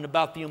forgotten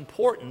about the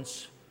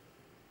importance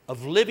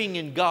of living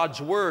in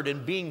God's Word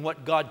and being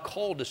what God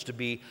called us to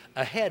be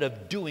ahead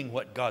of doing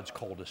what God's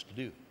called us to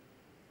do.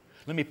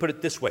 Let me put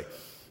it this way.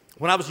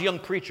 When I was a young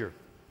preacher,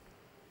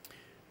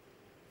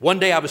 one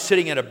day I was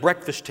sitting at a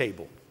breakfast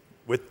table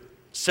with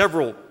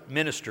several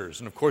ministers.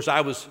 And of course,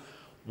 I was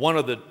one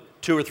of the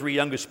 2 or 3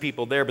 youngest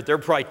people there, but there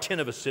were probably 10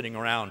 of us sitting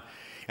around.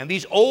 And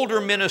these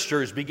older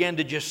ministers began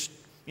to just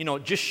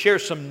share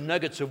some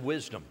nuggets of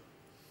wisdom.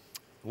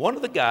 One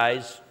of the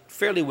guys,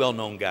 fairly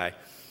well-known guy,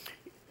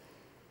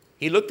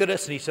 he looked at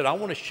us and he said, I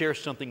want to share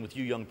something with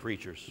you young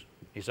preachers.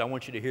 He said, I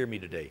want you to hear me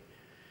today.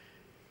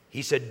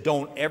 He said,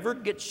 don't ever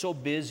get so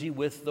busy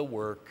with the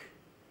work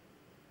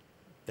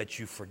that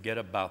you forget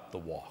about the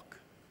walk.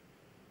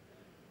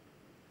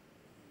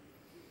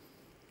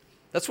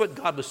 That's what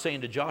God was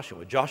saying to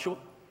Joshua. Joshua,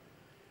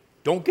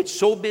 don't get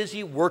so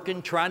busy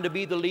working, trying to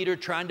be the leader,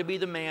 trying to be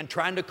the man,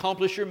 trying to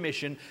accomplish your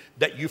mission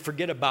that you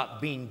forget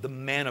about being the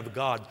man of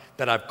God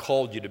that I've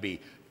called you to be.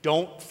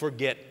 Don't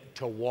forget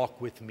to walk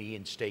with me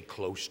and stay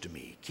close to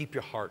me. Keep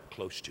your heart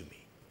close to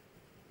me.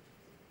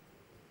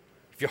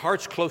 If your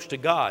heart's close to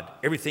God,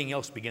 everything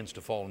else begins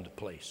to fall into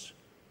place.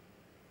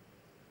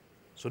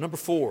 So number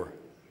 4,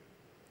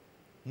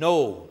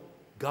 know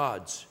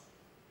God's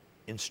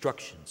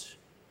instructions.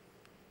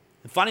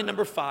 And finally,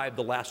 number 5,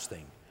 the last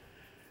thing.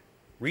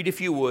 Read,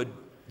 if you would,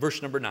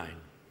 verse number 9.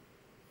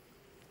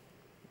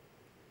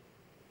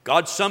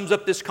 God sums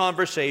up this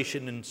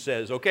conversation and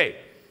says, okay,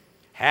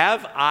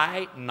 have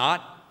I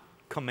not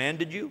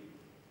commanded you?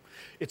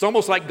 It's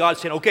almost like God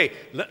saying, okay,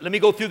 let me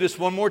go through this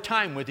one more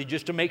time with you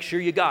just to make sure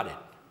you got it.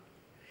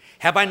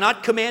 Have I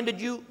not commanded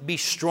you? Be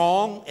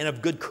strong and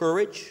of good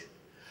courage.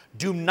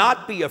 Do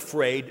not be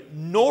afraid,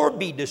 nor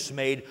be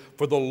dismayed,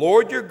 for the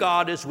Lord your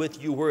God is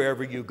with you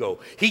wherever you go.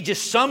 He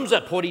just sums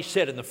up what he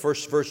said in the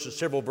first verses,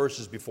 several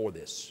verses before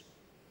this.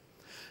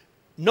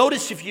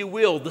 Notice, if you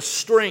will, the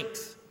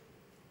strength.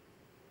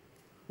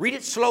 Read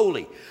it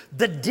slowly.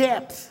 The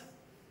depth.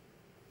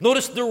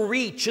 Notice the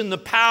reach and the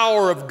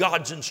power of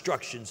God's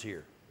instructions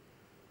here.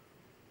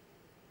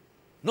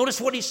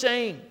 Notice what he's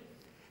saying.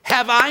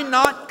 Have I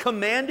not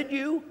commanded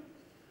you?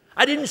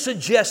 I didn't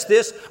suggest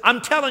this.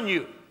 I'm telling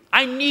you.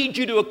 I need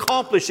you to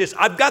accomplish this.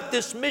 I've got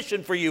this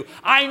mission for you.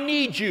 I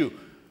need you.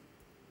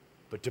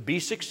 But to be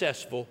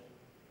successful,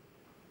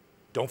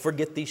 don't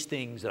forget these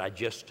things that I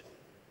just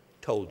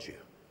told you.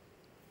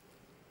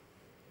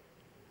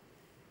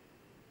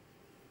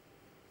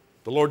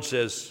 The Lord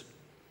says,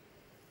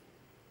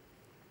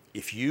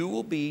 if you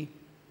will be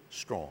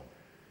strong,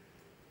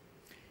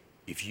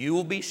 if you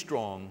will be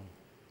strong,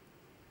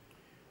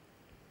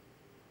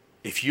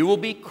 if you will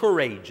be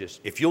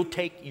courageous, if you'll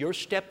take your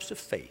steps of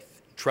faith,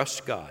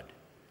 trust God,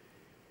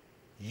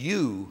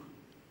 you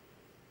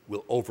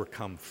will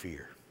overcome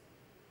fear.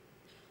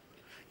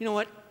 You know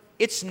what?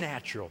 It's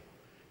natural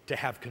to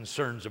have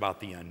concerns about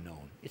the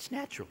unknown. It's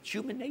natural. It's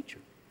human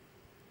nature.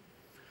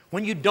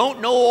 When you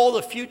don't know all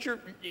the future,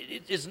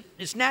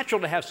 it's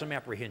natural to have some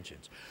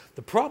apprehensions.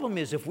 The problem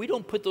is, if we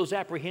don't put those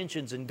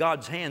apprehensions in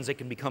God's hands, they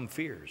can become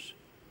fears.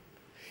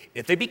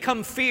 If they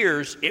become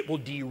fears, it will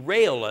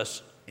derail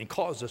us and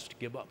cause us to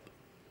give up.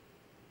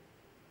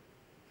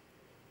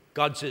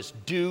 God says,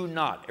 do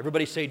not.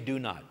 Everybody say, do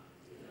not.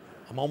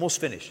 I'm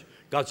almost finished.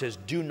 God says,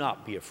 do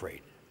not be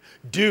afraid.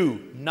 Do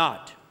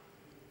not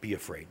be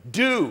afraid.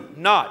 Do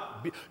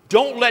not.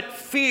 Don't let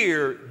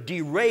fear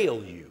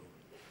derail you.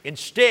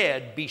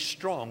 Instead, be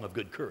strong of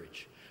good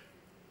courage.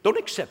 Don't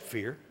accept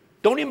fear.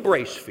 Don't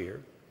embrace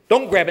fear.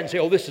 Don't grab it and say,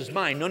 oh, this is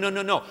mine. No, no,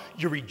 no, no.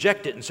 You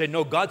reject it and say,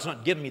 no, God's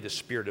not giving me the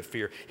spirit of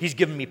fear. He's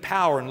given me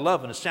power and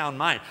love and a sound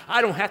mind.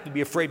 I don't have to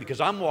be afraid because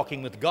I'm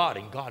walking with God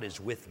and God is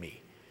with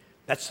me.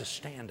 That's the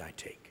stand I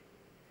take.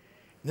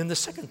 And then the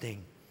second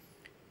thing,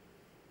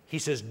 he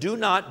says, do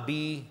not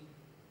be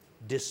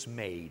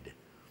dismayed.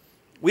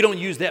 We don't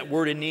use that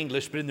word in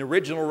English, but in the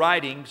original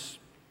writings,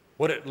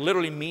 what it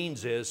literally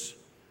means is,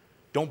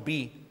 don't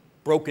be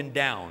broken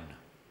down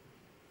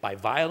by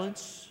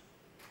violence,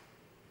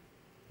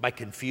 by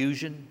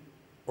confusion,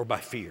 or by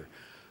fear.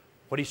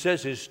 What he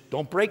says is,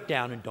 don't break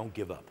down and don't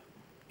give up.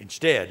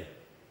 Instead,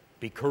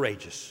 be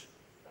courageous,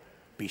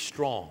 be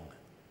strong,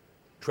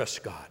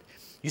 trust God.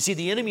 You see,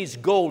 the enemy's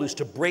goal is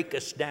to break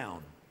us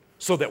down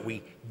so that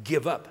we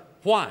give up.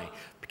 Why?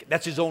 Because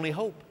that's his only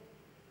hope.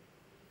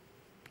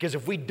 Because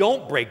if we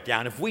don't break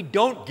down, if we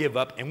don't give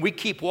up, and we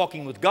keep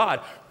walking with God,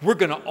 we're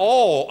going to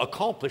all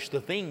accomplish the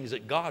things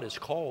that God has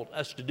called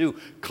us to do,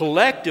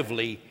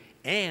 collectively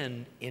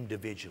and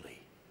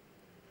individually.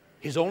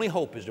 His only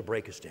hope is to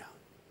break us down.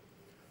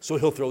 So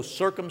he'll throw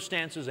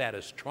circumstances at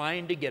us,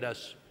 trying to get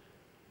us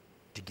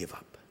to give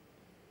up.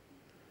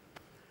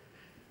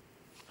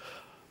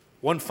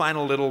 One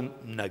final little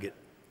nugget.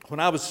 When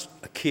I was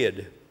a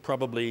kid,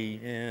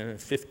 probably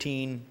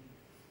 15,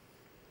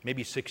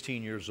 maybe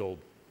 16 years old,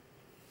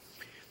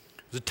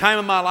 it was a time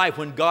in my life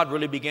when God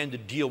really began to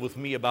deal with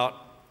me about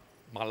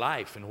my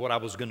life and what I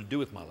was going to do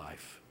with my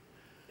life.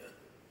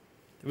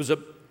 It was a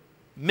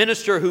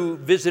minister who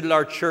visited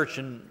our church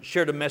and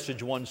shared a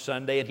message one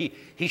Sunday, and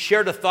he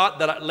shared a thought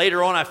that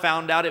later on I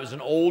found out it was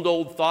an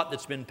old thought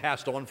that's been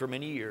passed on for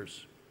many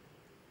years.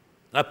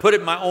 And I put it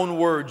in my own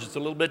words. It's a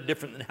little bit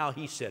different than how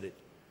he said it.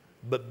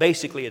 But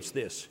basically it's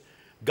this: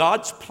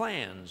 God's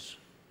plans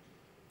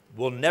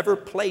will never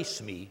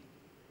place me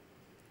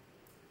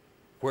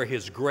where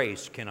His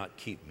grace cannot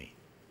keep me.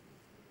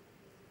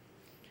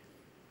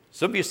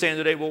 Some of you are saying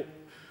today, well,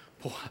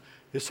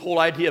 this whole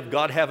idea of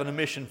God having a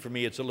mission for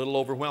me, it's a little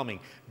overwhelming.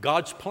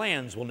 God's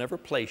plans will never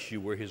place you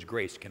where His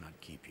grace cannot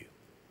keep you.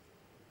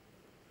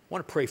 I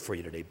want to pray for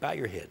you today. Bow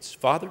your heads.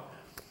 Father,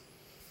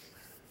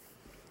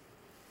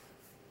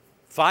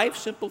 5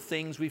 simple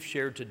things we've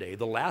shared today,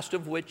 the last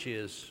of which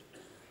is,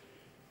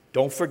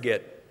 don't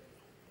forget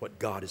what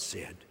God has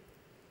said.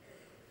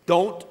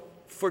 Don't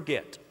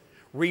forget.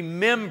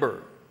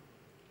 Remember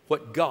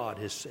what God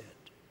has said.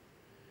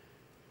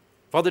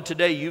 Father,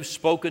 today you've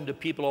spoken to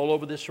people all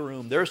over this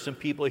room. There are some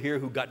people here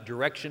who got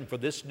direction for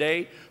this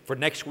day, for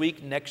next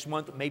week, next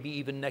month, maybe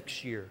even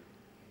next year.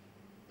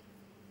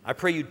 I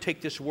pray you'd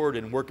take this word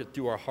and work it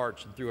through our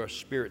hearts and through our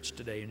spirits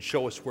today and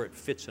show us where it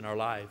fits in our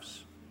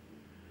lives.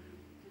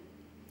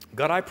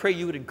 God, I pray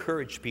you would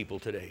encourage people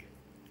today.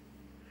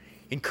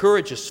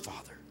 Encourage us,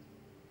 Father.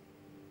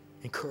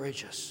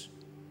 Encourage us.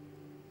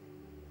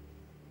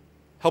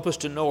 Help us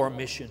to know our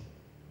mission.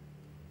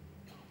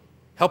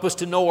 Help us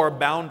to know our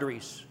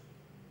boundaries.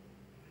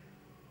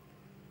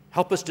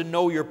 Help us to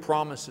know your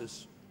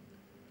promises.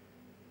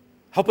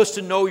 Help us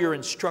to know your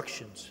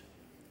instructions.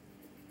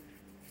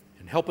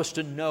 And help us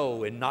to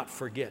know and not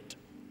forget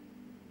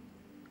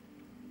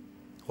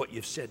what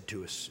you've said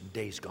to us in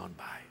days gone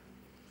by.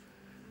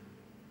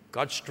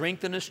 God,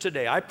 strengthen us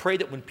today. I pray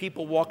that when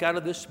people walk out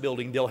of this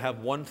building, they'll have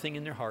one thing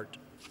in their heart: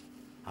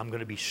 I'm going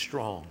to be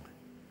strong,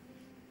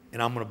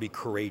 and I'm going to be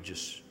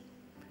courageous,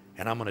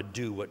 and I'm going to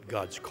do what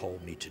God's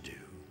called me to do.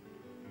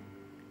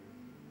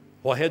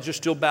 While heads are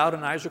still bowed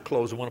and eyes are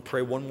closed, I want to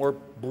pray one more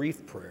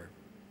brief prayer.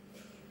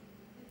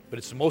 But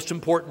it's the most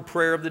important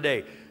prayer of the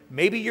day.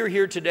 Maybe you're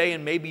here today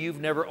and maybe you've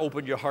never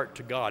opened your heart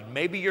to God.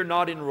 Maybe you're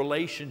not in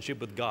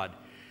relationship with God.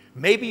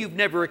 Maybe you've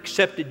never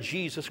accepted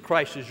Jesus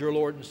Christ as your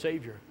Lord and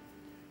Savior.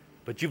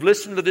 But you've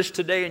listened to this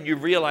today and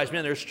you've realized,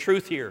 man, there's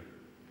truth here.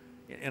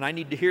 And I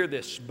need to hear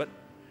this. But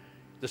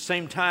at the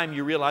same time,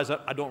 you realize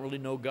I don't really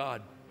know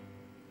God.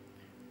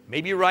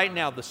 Maybe right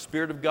now the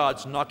Spirit of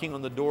God's knocking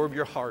on the door of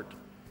your heart.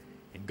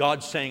 And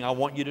God's saying, I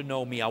want you to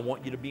know me. I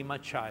want you to be my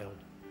child.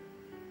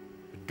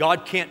 But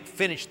God can't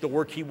finish the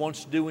work He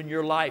wants to do in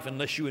your life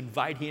unless you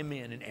invite Him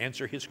in and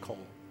answer His call.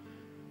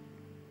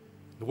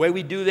 The way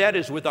we do that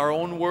is with our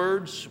own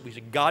words. We say,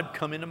 God,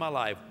 come into my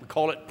life. We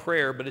call it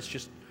prayer, but it's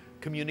just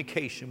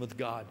communication with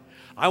God.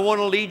 I want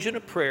to lead you in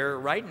a prayer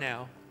right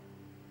now.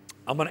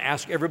 I'm going to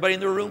ask everybody in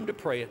the room to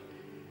pray it.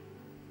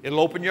 It'll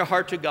open your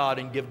heart to God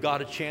and give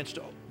God a chance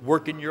to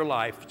work in your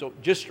life. So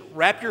just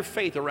wrap your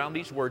faith around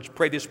these words.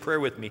 Pray this prayer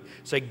with me.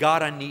 Say,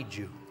 God, I need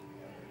you.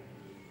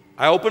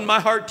 I open my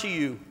heart to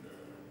you.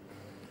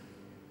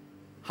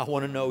 I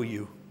want to know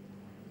you.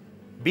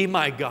 Be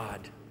my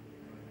God.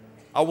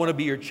 I want to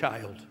be your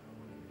child.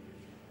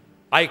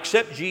 I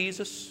accept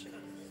Jesus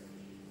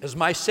as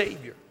my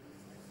Savior.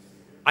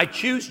 I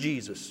choose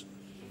Jesus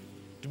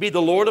to be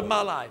the Lord of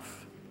my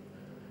life.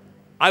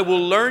 I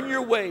will learn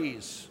your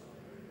ways.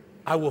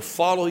 I will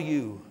follow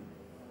you.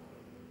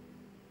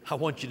 I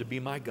want you to be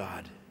my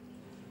God.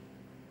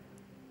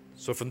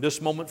 So from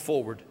this moment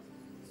forward,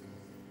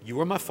 you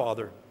are my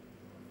Father.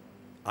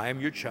 I am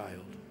your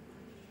child.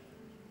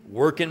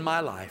 Work in my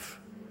life.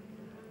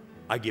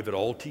 I give it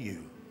all to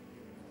you.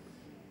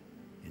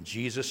 In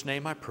Jesus'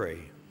 name I pray.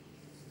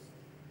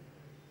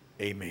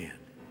 Amen.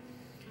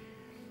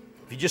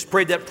 If you just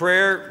prayed that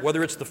prayer,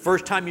 whether it's the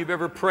first time you've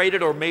ever prayed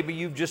it or maybe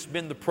you've just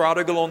been the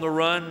prodigal on the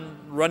run,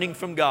 running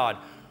from God,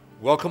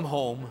 welcome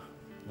home.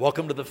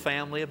 Welcome to the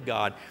family of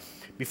God.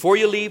 Before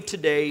you leave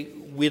today,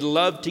 we'd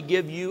love to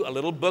give you a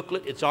little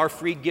booklet. It's our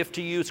free gift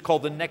to you. It's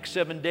called The Next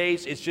 7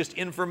 Days. It's just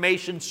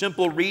information,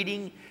 simple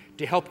reading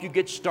to help you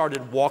get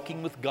started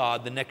walking with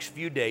God the next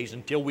few days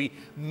until we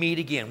meet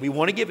again. We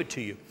want to give it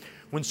to you.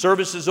 When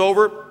service is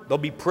over, there'll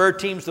be prayer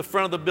teams at the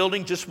front of the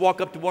building. Just walk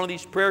up to one of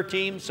these prayer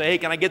teams, say, hey,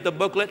 can I get the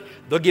booklet?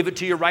 They'll give it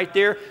to you right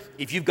there.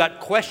 If you've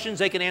got questions,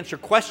 they can answer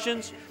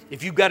questions.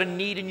 If you've got a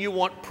need and you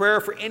want prayer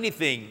for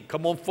anything,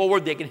 come on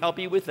forward. They can help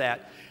you with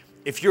that.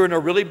 If you're in a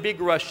really big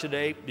rush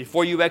today,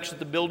 before you exit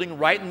the building,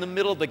 right in the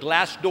middle of the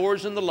glass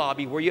doors in the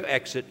lobby where you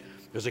exit,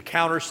 there's a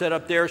counter set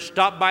up there.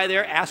 Stop by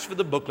there, ask for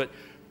the booklet.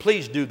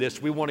 Please do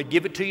this. We want to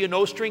give it to you,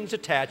 no strings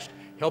attached,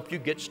 help you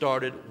get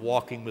started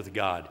walking with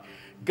God.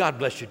 God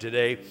bless you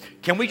today.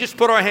 Can we just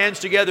put our hands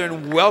together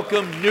and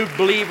welcome new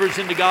believers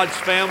into God's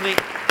family?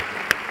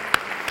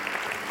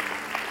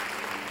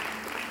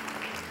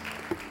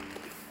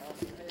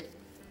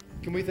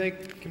 Can we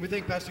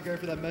thank Pastor Gary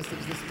for that message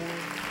this morning?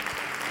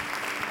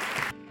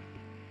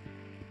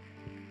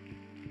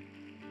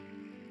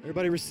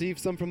 Everybody received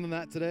some from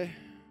that today?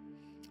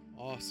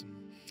 Awesome.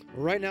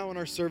 Right now in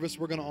our service,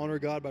 we're going to honor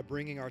God by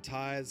bringing our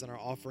tithes and our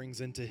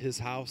offerings into His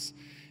house.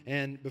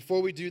 And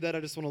before we do that, I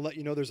just want to let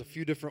you know there's a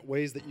few different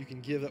ways that you can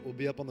give that will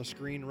be up on the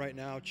screen right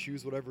now.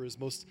 Choose whatever is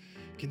most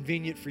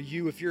convenient for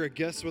you. If you're a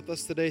guest with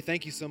us today,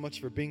 thank you so much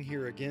for being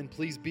here again.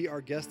 Please be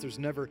our guest. There's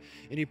never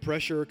any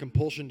pressure or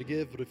compulsion to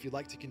give, but if you'd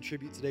like to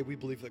contribute today, we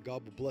believe that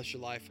God will bless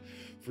your life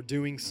for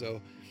doing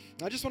so.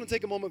 I just want to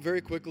take a moment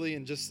very quickly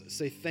and just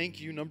say thank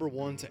you, number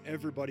one, to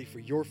everybody for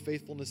your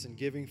faithfulness in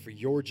giving, for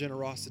your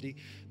generosity.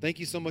 Thank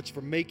you so much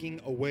for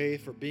making a way,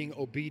 for being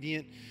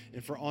obedient,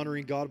 and for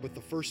honoring God with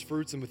the first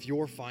fruits and with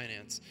your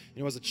finance.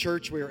 You know, as a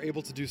church, we are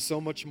able to do so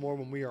much more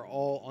when we are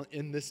all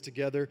in this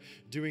together,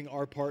 doing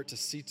our part to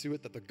see to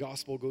it that the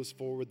gospel goes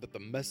forward, that the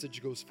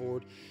message goes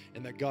forward,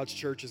 and that God's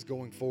church is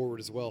going forward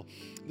as well.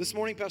 This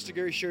morning, Pastor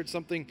Gary shared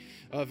something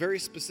very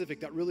specific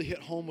that really hit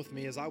home with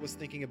me as I was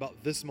thinking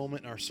about this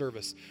moment in our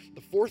service. The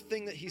fourth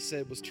thing that he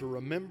said was to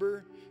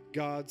remember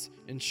God's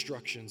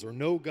instructions, or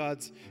know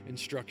God's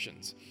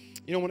instructions.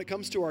 You know, when it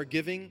comes to our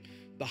giving,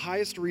 the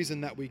highest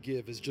reason that we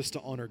give is just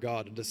to honor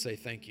God and to say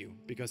thank you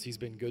because He's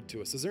been good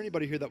to us. Is there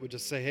anybody here that would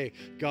just say, hey,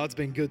 God's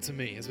been good to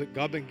me? Has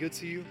God been good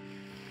to you?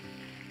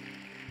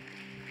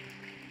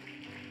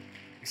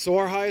 So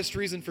our highest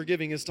reason for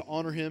giving is to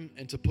honor Him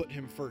and to put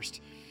Him first.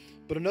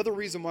 But another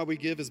reason why we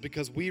give is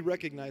because we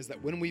recognize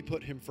that when we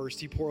put Him first,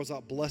 He pours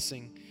out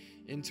blessing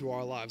into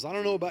our lives. I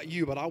don't know about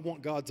you, but I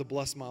want God to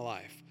bless my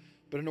life.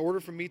 But in order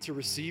for me to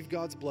receive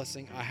God's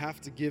blessing, I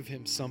have to give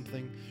Him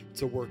something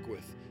to work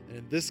with. And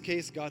in this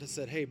case, God has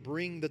said, hey,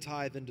 bring the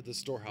tithe into the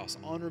storehouse.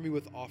 Honor me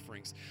with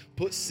offerings.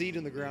 Put seed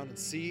in the ground and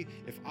see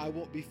if I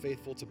won't be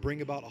faithful to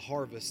bring about a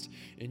harvest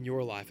in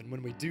your life. And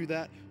when we do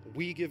that,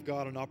 we give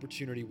God an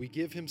opportunity. We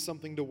give Him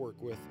something to work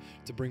with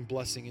to bring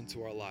blessing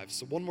into our lives.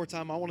 So one more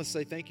time, I want to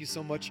say thank you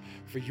so much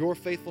for your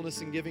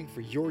faithfulness in giving, for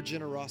your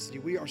generosity.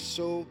 We are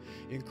so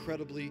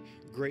incredibly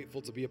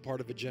grateful to be a part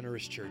of a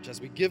generous church.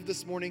 As we give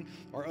this morning,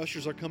 our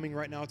ushers are coming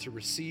right now to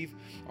receive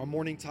our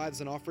morning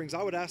tithes and offerings.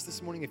 I would ask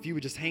this morning if you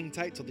would just hang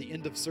tight till the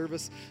end of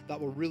service. That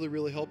will really,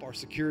 really help our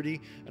security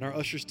and our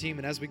ushers team.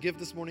 And as we give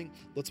this morning,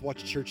 let's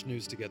watch church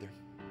news together.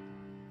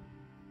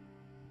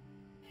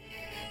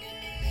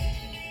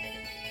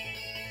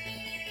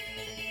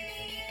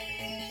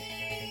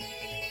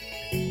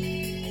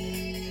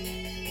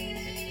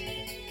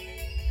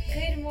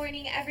 Good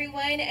morning,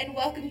 everyone, and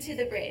welcome to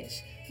The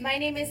Bridge. My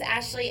name is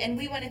Ashley, and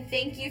we want to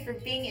thank you for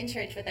being in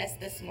church with us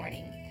this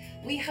morning.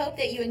 We hope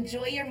that you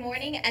enjoy your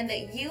morning and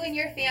that you and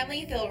your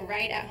family feel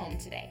right at home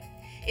today.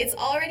 It's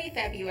already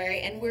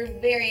February, and we're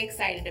very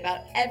excited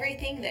about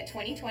everything that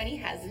 2020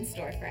 has in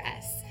store for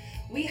us.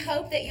 We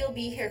hope that you'll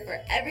be here for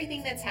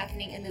everything that's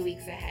happening in the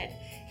weeks ahead.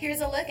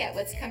 Here's a look at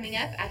what's coming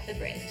up at The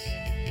Bridge.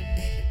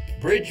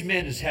 Bridge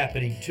Men is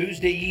happening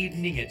Tuesday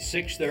evening at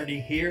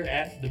 6:30 here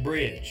at The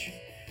Bridge.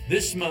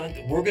 This month,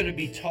 we're going to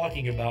be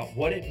talking about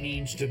what it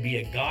means to be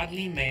a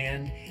godly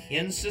man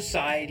in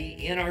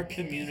society, in our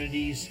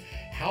communities,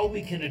 how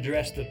we can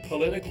address the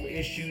political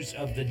issues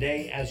of the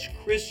day as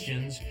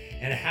Christians,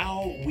 and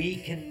how we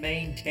can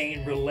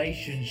maintain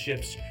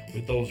relationships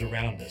with those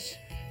around us.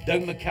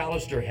 Doug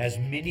McAllister has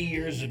many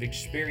years of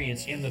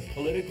experience in the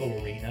political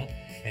arena,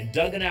 and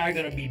Doug and I are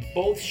going to be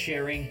both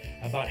sharing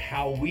about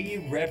how we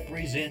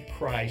represent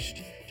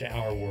Christ to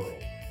our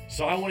world.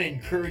 So I want to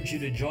encourage you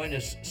to join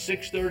us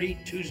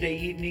 6:30 Tuesday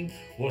evening.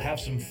 We'll have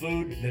some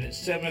food. Then at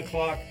 7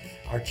 o'clock,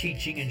 our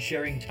teaching and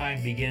sharing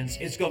time begins.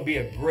 It's going to be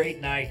a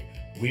great night.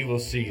 We will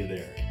see you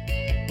there.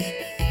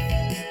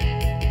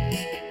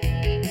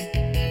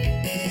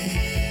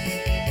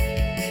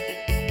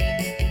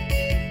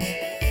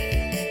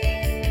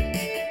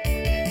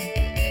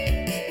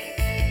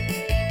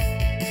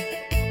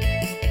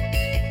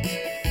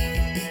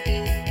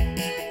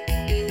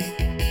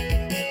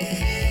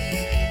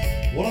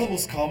 One of the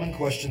most common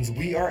questions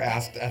we are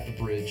asked at The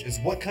Bridge is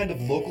what kind of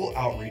local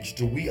outreach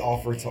do we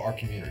offer to our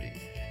community?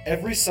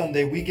 Every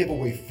Sunday we give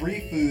away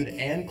free food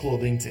and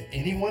clothing to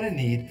anyone in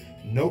need,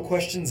 no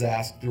questions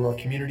asked, through our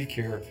community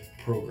care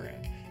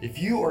program. If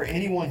you or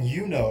anyone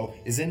you know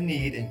is in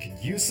need and could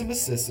use some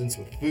assistance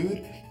with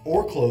food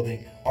or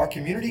clothing, our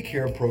community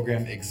care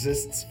program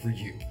exists for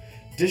you.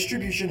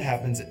 Distribution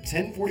happens at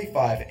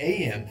 10:45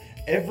 a.m.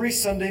 every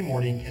Sunday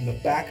morning in the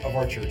back of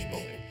our church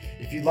building.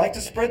 If you'd like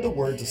to spread the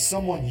word to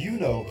someone you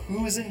know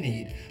who is in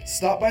need,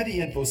 stop by the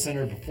info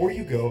center before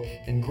you go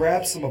and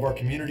grab some of our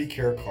community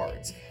care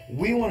cards.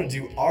 We want to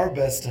do our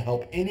best to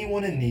help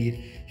anyone in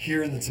need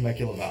here in the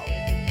Temecula Valley.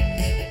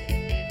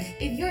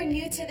 If you're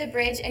new to The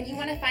Bridge and you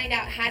want to find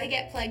out how to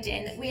get plugged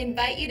in, we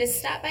invite you to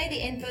stop by the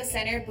info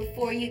center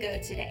before you go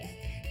today.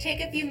 Take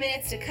a few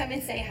minutes to come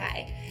and say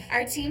hi.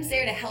 Our team's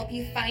there to help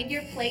you find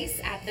your place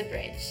at The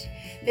Bridge.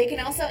 They can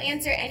also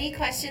answer any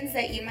questions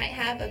that you might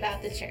have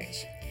about the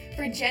church.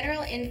 For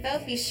general info,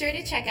 be sure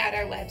to check out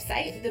our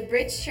website,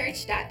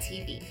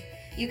 thebridgechurch.tv.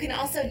 You can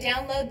also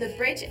download the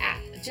Bridge app.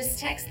 Just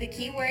text the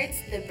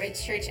keywords, The Bridge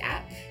Church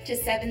app, to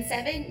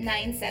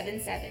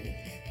 77977.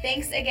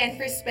 Thanks again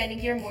for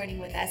spending your morning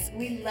with us.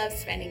 We love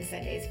spending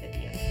Sundays with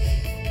you.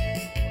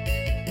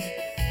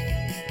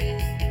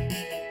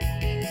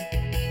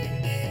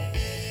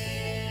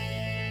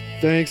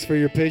 Thanks for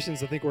your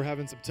patience. I think we're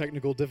having some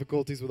technical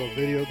difficulties with our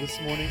video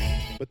this morning,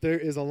 but there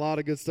is a lot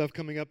of good stuff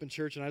coming up in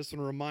church, and I just want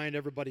to remind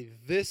everybody,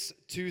 this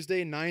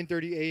Tuesday,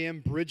 9:30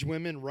 a.m., Bridge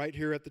Women right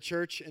here at the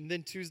church, and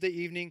then Tuesday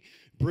evening,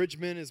 Bridge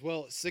Men as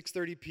well at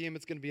 6:30 p.m.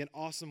 It's going to be an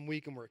awesome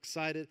week, and we're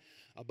excited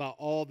about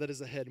all that is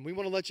ahead. And we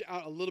want to let you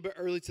out a little bit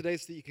early today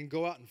so that you can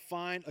go out and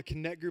find a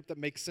Connect group that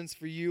makes sense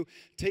for you.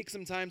 Take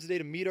some time today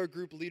to meet our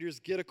group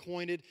leaders, get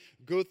acquainted,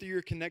 go through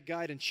your Connect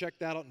guide and check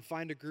that out and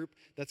find a group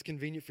that's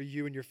convenient for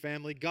you and your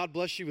family. God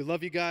bless you. We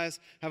love you guys.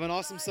 Have an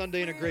awesome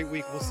Sunday and a great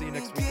week. We'll see you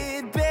next week.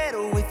 Get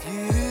better with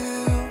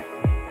you.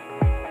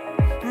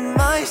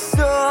 My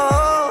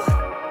soul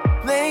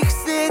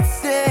makes it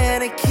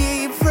sad to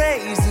keep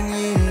praising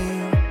you.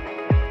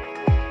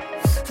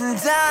 And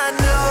I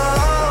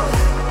know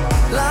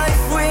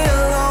life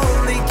will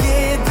only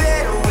get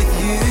better with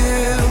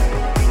you.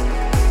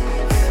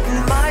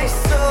 My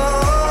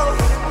soul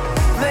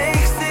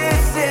makes it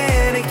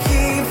sad to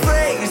keep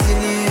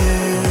praising you.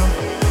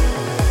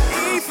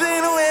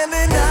 Even when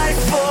the night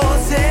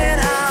falls and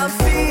I'm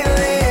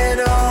feeling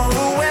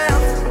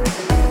overwhelmed,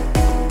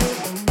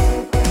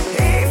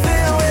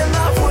 even when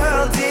my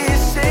world is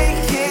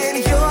shaking,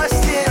 you're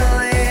still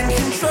in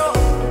control.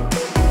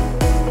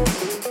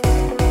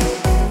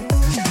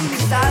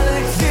 'Cause I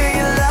look to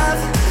your love,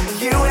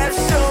 you have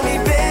shown me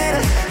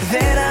better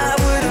than I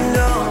would have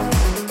known.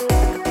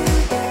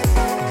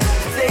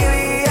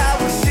 Daily I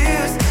will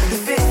choose to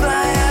fix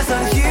my eyes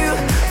on you,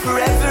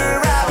 forever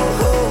I will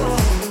hold.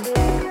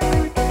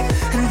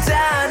 And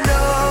I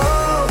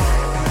know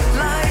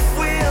life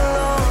will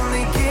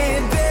only get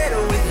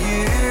better with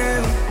you.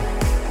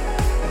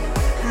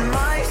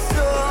 My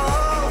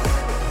soul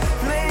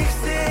makes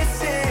it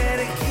sad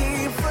to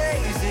keep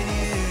praising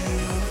you.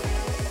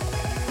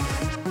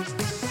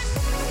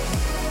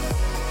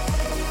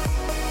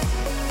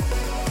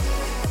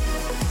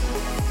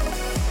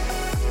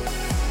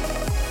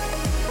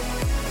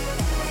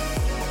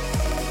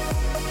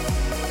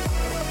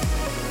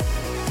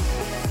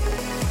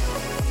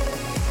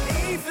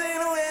 Even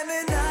when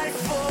the night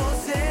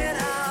falls and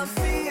I'm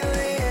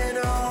feeling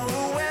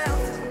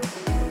overwhelmed,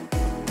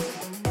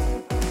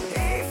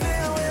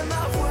 even when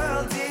my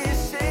world is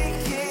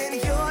shaking,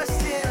 you're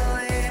still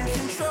in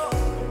control.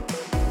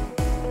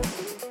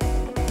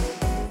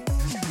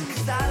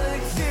 'Cause I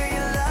look to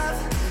your love,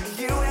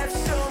 you have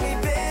shown me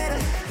better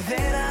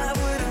than I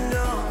would have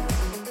known.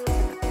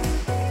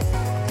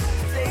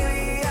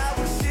 Daily I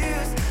will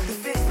choose to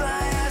fix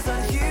my eyes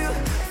on you,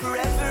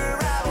 forever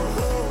I will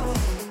hold.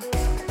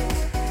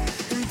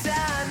 And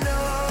I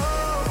know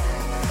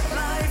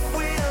life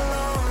will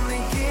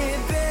only get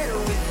better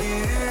with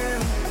you.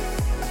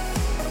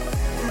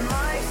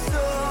 My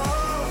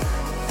soul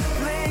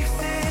makes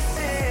it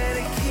sad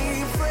to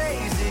keep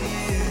praising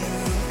you.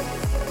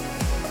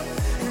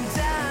 And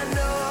I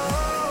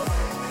know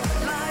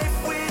life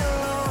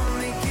will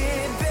only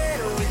get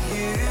better with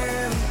you.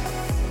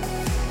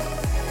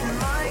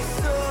 My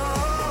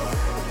soul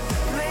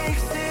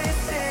makes it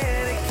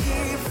sad to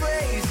keep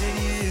praising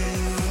you.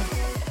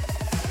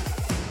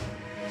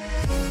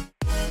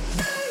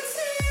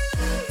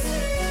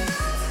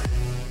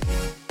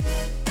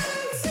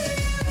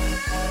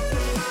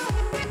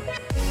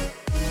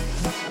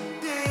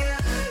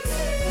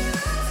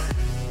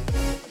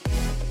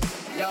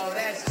 Yo,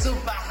 that's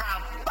super